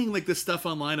keep seeing this stuff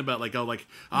online about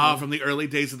from the early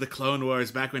days of the Clone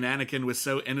Wars, back when Anakin was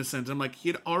so innocent. I'm like, he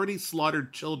had already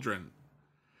slaughtered children.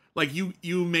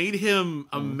 You made him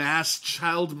a mass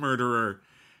child murderer,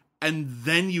 and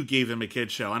then you gave him a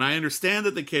kid show. And I understand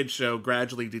that the kid show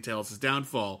gradually details his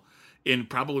downfall in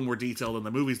probably more detail than the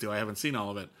movies do. I haven't seen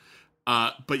all of it.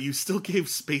 But you still gave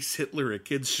Space Hitler a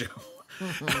kids show.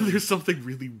 And there's something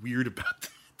really weird about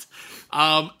that.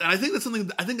 And I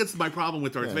think that's my problem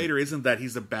with Darth Vader, isn't that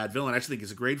he's a bad villain. I actually think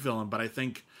he's a great villain, but I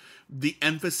think the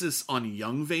emphasis on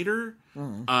young Vader,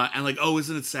 and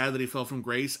isn't it sad that he fell from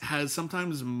grace, has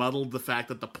sometimes muddled the fact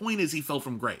that the point is he fell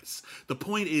from grace. The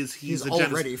point is he's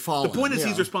already fallen. The point is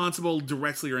he's responsible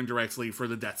directly or indirectly for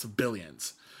the deaths of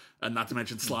billions. Not to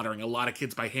mention slaughtering a lot of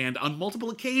kids by hand on multiple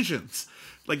occasions.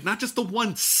 Not just the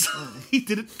once. He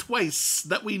did it twice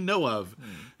that we know of.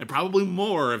 And probably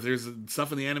more if there's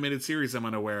stuff in the animated series I'm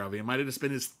unaware of. It might have just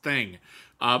been his thing.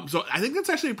 So I think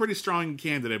that's actually a pretty strong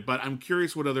candidate, but I'm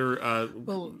curious what other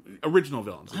original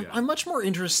villains we got. I'm much more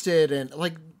interested in,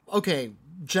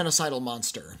 genocidal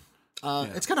monster.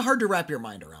 It's kind of hard to wrap your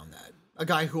mind around that. A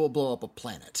guy who will blow up a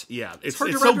planet. Yeah, it's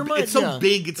hard to wrap your mind. It's so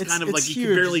big. It's kind of it's you huge,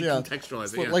 can barely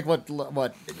contextualize it. Like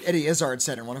what Eddie Izzard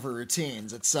said in one of her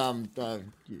routines. It's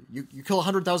you kill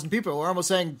 100,000 people. We're almost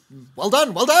saying, well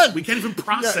done, well done. We can't even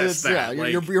process that. Yeah,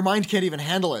 your mind can't even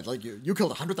handle it. You killed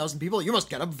 100,000 people. You must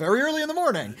get up very early in the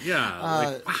morning. Yeah.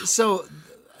 Wow. So.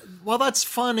 While that's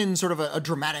fun in sort of a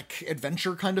dramatic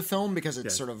adventure kind of film because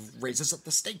it sort of raises up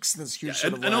the stakes in this huge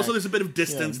and also there's a bit of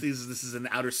distance. This is an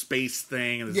outer space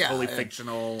thing, and it's fully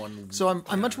fictional. And so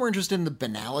I'm much more interested in the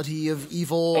banality of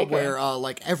evil, where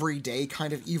everyday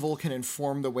kind of evil can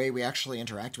inform the way we actually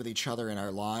interact with each other in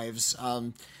our lives.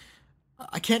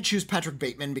 I can't choose Patrick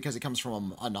Bateman because it comes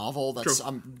from a novel. That's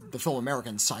the film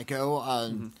American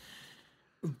Psycho.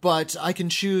 But I can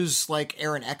choose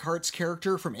Aaron Eckhart's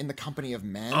character from In the Company of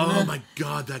Men. Oh my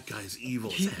god, that guy's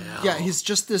evil as hell. Yeah, he's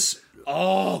just this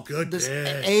this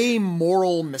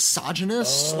amoral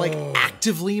misogynist,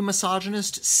 actively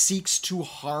misogynist, seeks to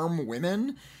harm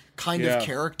women kind of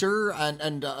character,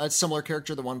 and a similar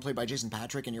character, the one played by Jason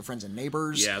Patric in Your Friends and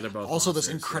Neighbors. Yeah, they're both also monsters,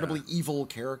 this incredibly evil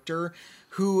character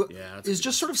who is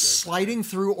just sort of sliding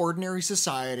through ordinary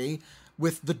society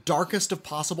with the darkest of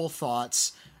possible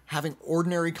thoughts, having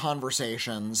ordinary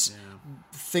conversations,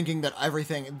 thinking that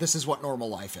this is what normal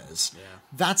life is. Yeah.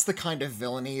 That's the kind of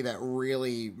villainy that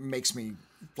really makes me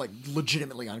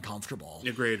legitimately uncomfortable.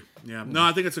 Agreed. Yeah. No,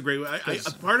 I think it's a great way.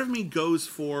 A part of me goes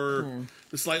for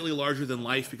the slightly larger than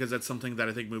life because that's something that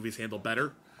I think movies handle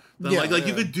better. Than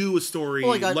you could do a story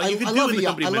you could do In the Company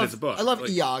of Men as a book. I love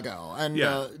Iago,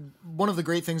 and one of the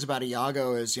great things about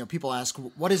Iago is people ask,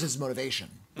 what is his motivation?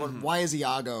 Why is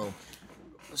Iago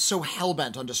so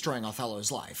hell-bent on destroying Othello's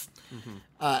life?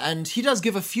 And he does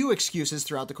give a few excuses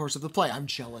throughout the course of the play. I'm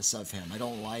jealous of him. I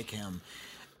don't like him.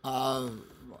 I'm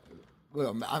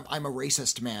a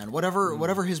racist man.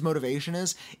 Whatever his motivation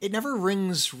is, it never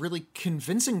rings really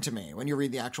convincing to me when you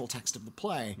read the actual text of the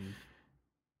play.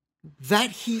 That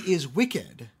he is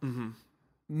wicked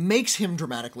makes him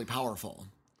dramatically powerful.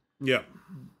 Yeah.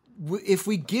 If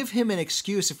we give him an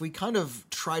excuse, if we kind of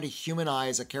try to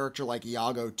humanize a character like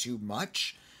Iago too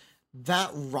much, that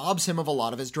robs him of a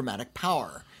lot of his dramatic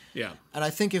power. Yeah. And I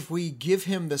think if we give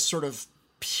him this sort of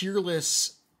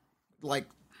peerless,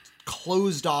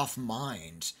 closed off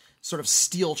mind, sort of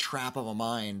steel trap of a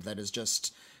mind that is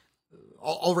just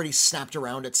already snapped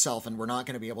around itself and we're not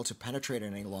going to be able to penetrate it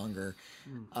any longer,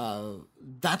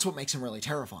 that's what makes him really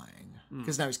terrifying.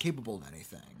 Because now he's capable of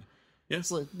anything. Yeah.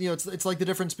 It's like the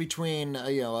difference between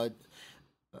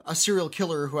a serial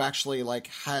killer who actually like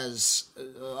has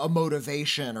a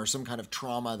motivation or some kind of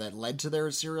trauma that led to their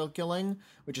serial killing,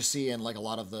 which you see in like a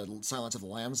lot of the Silence of the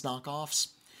Lambs knockoffs,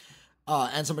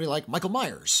 and somebody like Michael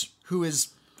Myers, who is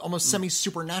almost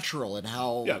semi-supernatural in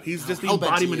how he's just the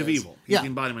hell-bent he embodiment of is. evil. He's the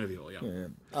embodiment of evil.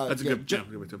 That's a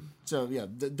good way to. So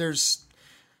there's.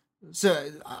 So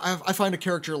I find a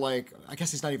character like, I guess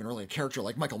he's not even really a character,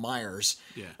 like Michael Myers,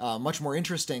 much more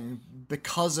interesting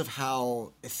because of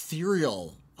how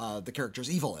ethereal the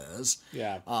character's evil is.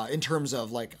 In terms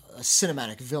of like a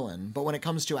cinematic villain. But when it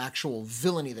comes to actual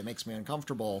villainy that makes me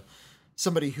uncomfortable,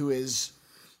 somebody who is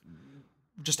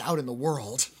just out in the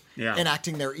world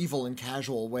enacting their evil in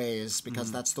casual ways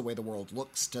because that's the way the world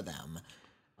looks to them.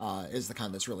 Is the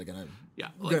kind that's really gonna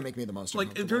make me the most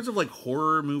like in terms of like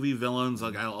horror movie villains.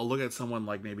 Like I'll look at someone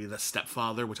like maybe The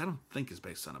Stepfather, which I don't think is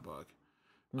based on a book,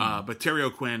 but Terry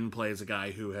O'Quinn plays a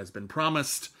guy who has been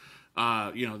promised,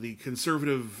 the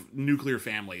conservative nuclear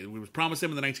family. It was promised him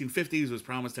in the 1950s. It was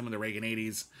promised him in the Reagan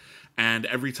 80s, and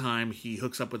every time he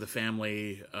hooks up with a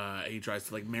family, he tries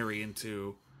to like marry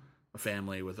into a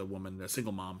family with a woman, a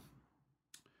single mom.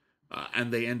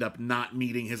 And they end up not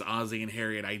meeting his Ozzie and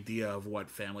Harriet idea of what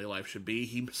family life should be.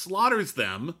 He slaughters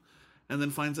them and then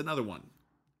finds another one.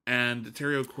 And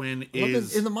Terry O'Quinn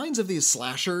is... In the minds of these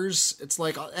slashers, it's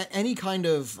like any kind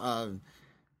of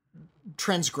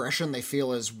transgression they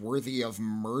feel is worthy of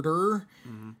murder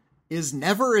is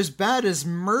never as bad as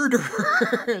murder.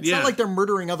 It's not like they're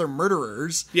murdering other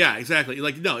murderers. Yeah, exactly.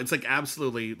 Like, no, it's like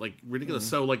absolutely like ridiculous.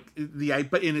 So like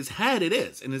but in his head it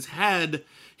is. In his head,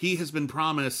 he has been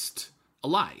promised a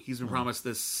lie. He's been promised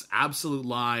this absolute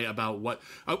lie about what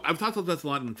I've talked about this a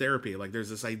lot in therapy. Like there's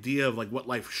this idea of like what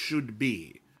life should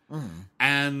be.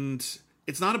 And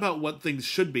it's not about what things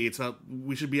should be. It's about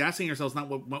we should be asking ourselves not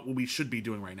what we should be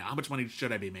doing right now. How much money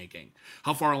should I be making?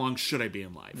 How far along should I be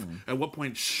in life? At what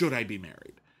point should I be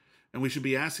married? And we should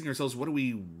be asking ourselves, what do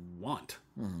we want?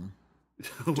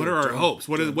 What are our hopes?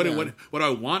 What do I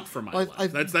want for my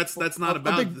life? That's not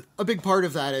about a big part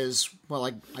of that is, well,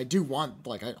 I do want,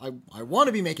 like, I want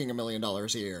to be making $1 million a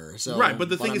year. So right, but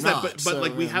the thing is not, that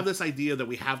like we have this idea that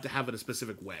we have to have it a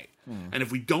specific way, and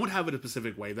if we don't have it a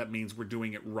specific way, that means we're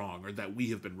doing it wrong or that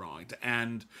we have been wronged,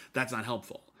 and that's not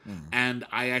helpful. And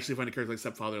I actually find a character like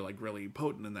Stepfather like really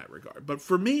potent in that regard. But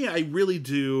for me, I really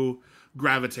do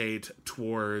gravitate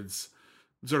towards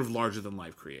sort of larger than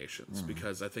life creations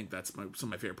because I think that's some of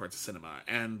my favorite parts of cinema.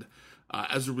 And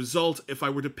as a result, if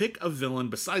I were to pick a villain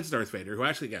besides Darth Vader, who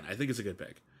actually, again, I think is a good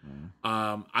pick,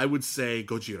 I would say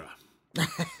Gojira.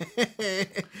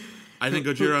 I think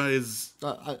Gojira is...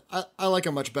 I like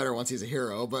him much better once he's a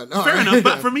hero, but... Fair enough,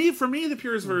 but for me, the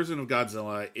purest version of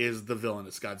Godzilla is the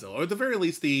villainous Godzilla, or at the very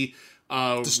least, the...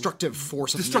 destructive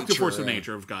force of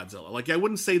nature of Godzilla. Like I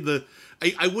wouldn't say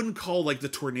I wouldn't call like the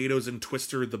tornadoes and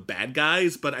Twister the bad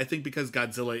guys, but I think because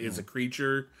Godzilla is a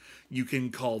creature, you can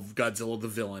call Godzilla the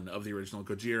villain of the original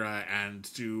Gojira, and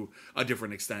to a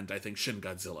different extent, I think Shin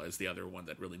Godzilla is the other one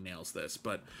that really nails this.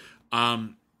 But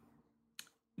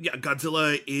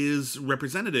Godzilla is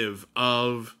representative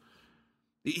of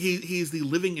He's the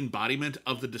living embodiment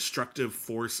of the destructive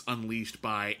force unleashed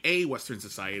by Western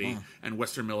society and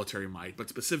Western military might, but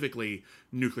specifically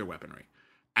nuclear weaponry.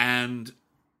 And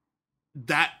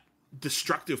that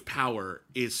destructive power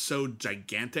is so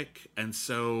gigantic and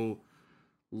so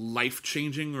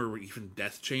life-changing or even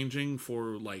death-changing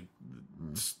for like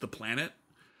the planet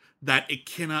that it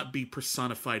cannot be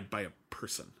personified by a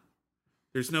person.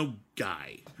 There's no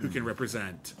guy who can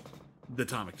represent the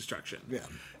atomic destruction. Yeah.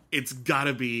 It's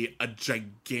gotta be a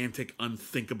gigantic,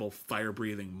 unthinkable,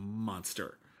 fire-breathing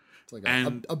monster. It's like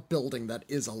a building that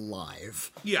is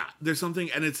alive. Yeah, there's something,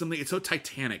 and it's so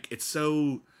titanic, it's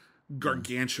so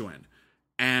gargantuan,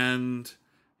 and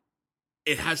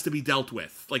it has to be dealt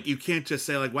with. Like, you can't just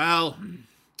say, like, well,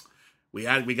 we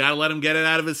gotta let him get it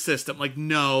out of his system. Like,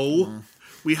 no,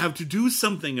 we have to do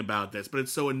something about this, but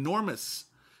it's so enormous.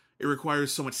 It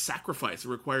requires so much sacrifice. It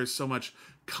requires so much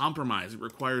compromise. It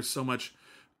requires so much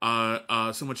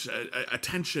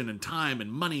attention and time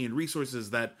and money and resources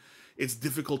that it's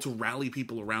difficult to rally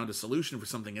people around a solution for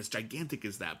something as gigantic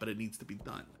as that, but it needs to be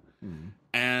done.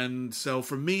 And so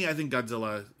for me, I think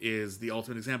Godzilla is the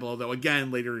ultimate example, although again,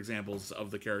 later examples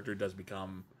of the character does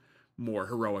become more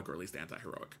heroic or at least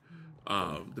anti-heroic,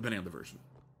 depending on the version.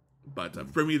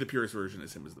 But for me, the purest version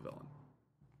is him as the villain.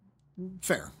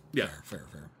 Fair. Yeah. Fair.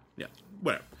 Yeah,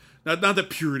 whatever. Not that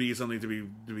purity is something to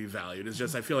be valued. It's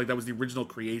just I feel like that was the original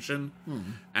creation,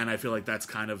 and I feel like that's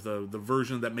kind of the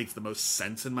version that makes the most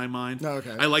sense in my mind. Oh,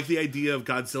 okay. I like the idea of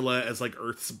Godzilla as like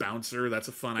Earth's bouncer. That's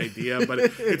a fun idea, but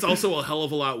it's also a hell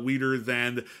of a lot weirder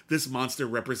than this monster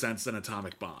represents an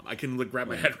atomic bomb. I can wrap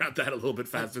my head around that a little bit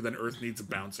faster than Earth needs a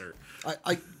bouncer.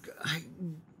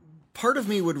 Part of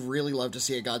me would really love to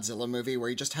see a Godzilla movie where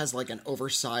he just has like an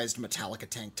oversized Metallica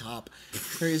tank top,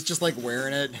 where he's just like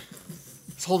wearing it.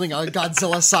 He's holding a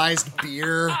Godzilla-sized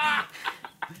beer.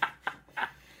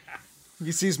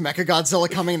 He sees Mechagodzilla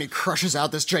coming and he crushes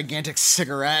out this gigantic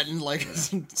cigarette and like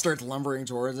starts lumbering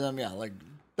towards him. Yeah, like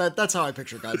that's how I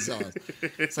picture Godzilla.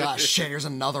 It's like, shit, here's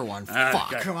another one.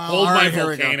 Fuck. Okay. Come on. Hold All my right, here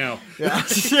volcano. We go.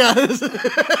 Yeah.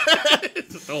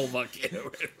 It's a whole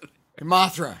volcano.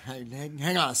 Mothra,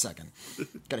 hang on a second.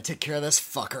 Gotta take care of this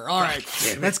fucker. All right,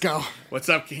 let's go. What's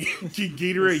up, King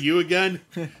Ghidorah? You again?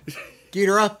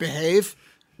 Ghidorah, behave.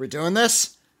 We're doing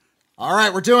this? All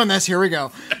right, we're doing this. Here we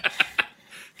go.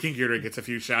 King Ghidorah gets a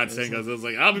few shots and goes,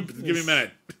 give me a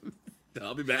minute.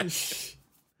 I'll be back.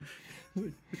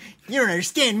 You don't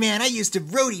understand, man. I used to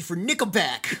roadie for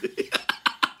Nickelback.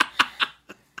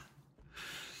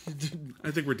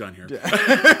 I think we're done here.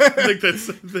 I think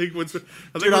once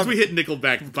we hit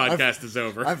Nickelback, the podcast is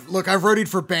over. I've roadied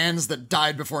for bands that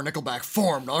died before Nickelback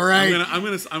formed. All right, I'm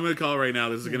gonna call it right now.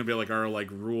 This is gonna be like our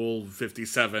rule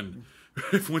 57.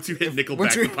 Once you hit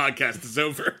Nickelback, the podcast is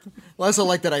over. Well, I also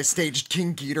like that I staged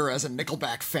King Ghidorah as a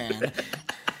Nickelback fan.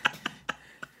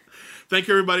 Thank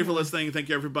you, everybody, for listening. Thank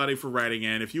you, everybody, for writing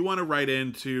in. If you want to write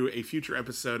into a future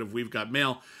episode of We've Got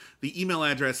Mail, the email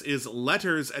address is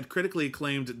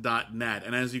letters@criticallyacclaimed.net.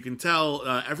 And as you can tell,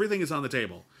 everything is on the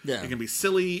table. Yeah. It can be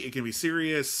silly, it can be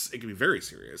serious, it can be very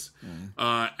serious.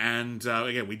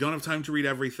 Again, we don't have time to read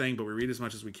everything, but we read as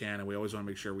much as we can, and we always want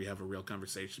to make sure we have a real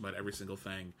conversation about every single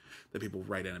thing that people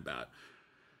write in about.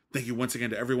 Thank you once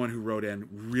again to everyone who wrote in.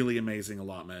 Really amazing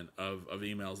allotment of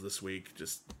emails this week.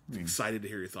 Just excited to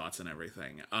hear your thoughts and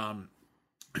everything.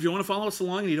 If you want to follow us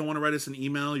along and you don't want to write us an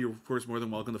email, you're of course more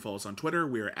than welcome to follow us on Twitter.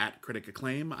 We are at Critic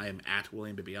Acclaim. I am at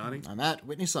William Bibiani. I'm at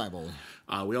Whitney Seibold.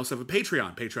 We also have a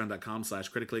Patreon,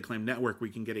 patreon.com/Critically Acclaimed Network, where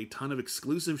you can get a ton of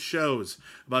exclusive shows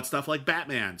about stuff like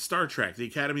Batman, Star Trek, the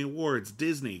Academy Awards,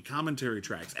 Disney, commentary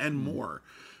tracks, and more.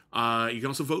 You can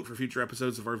also vote for future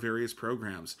episodes of our various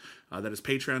programs. That is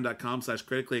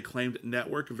patreon.com/Critically Acclaimed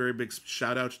Network. A very big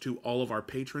shout out to all of our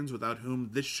patrons, without whom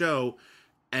this show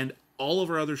and all of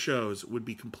our other shows would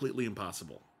be completely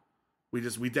impossible. We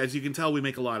as you can tell, we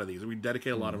make a lot of these. We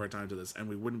dedicate a lot of our time to this, and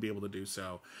we wouldn't be able to do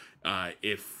so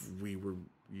if we were,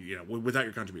 without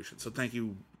your contribution. So thank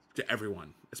you to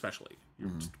everyone, especially. You're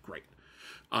just great.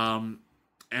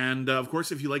 And of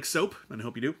course, if you like soap, and I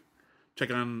hope you do,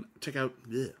 check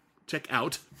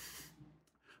out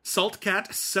Salt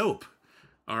Cat Soap,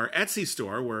 our Etsy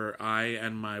store, where I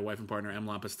and my wife and partner M.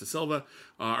 Lampas de Silva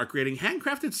are creating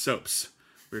handcrafted soaps.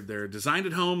 They're designed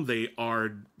at home. They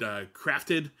are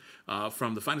crafted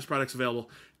from the finest products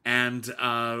available, and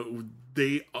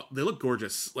they look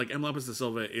gorgeous. Like M. Lampas de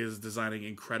Silva is designing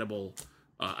incredible,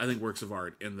 I think, works of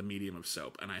art in the medium of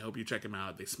soap, and I hope you check them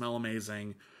out. They smell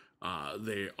amazing.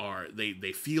 They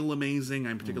feel amazing.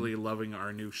 I'm particularly loving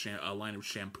our new line of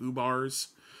shampoo bars,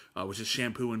 which is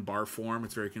shampoo in bar form.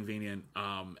 It's very convenient,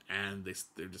 and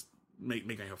they're just make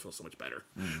my hair feel so much better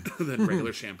than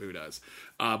regular shampoo does.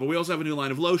 But we also have a new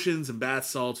line of lotions and bath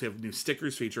salts. We have new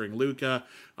stickers featuring Luca.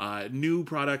 New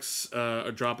products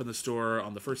drop in the store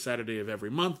on the first Saturday of every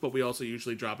month, but we also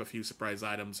usually drop a few surprise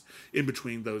items in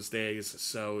between those days.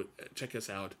 So check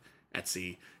us out,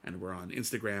 Etsy, and we're on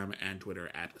Instagram and Twitter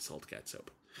at SaltCatSoap.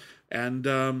 And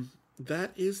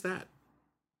that is that.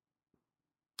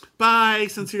 Bye.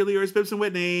 Sincerely yours, Bibbs and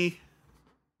Whitney.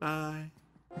 Bye.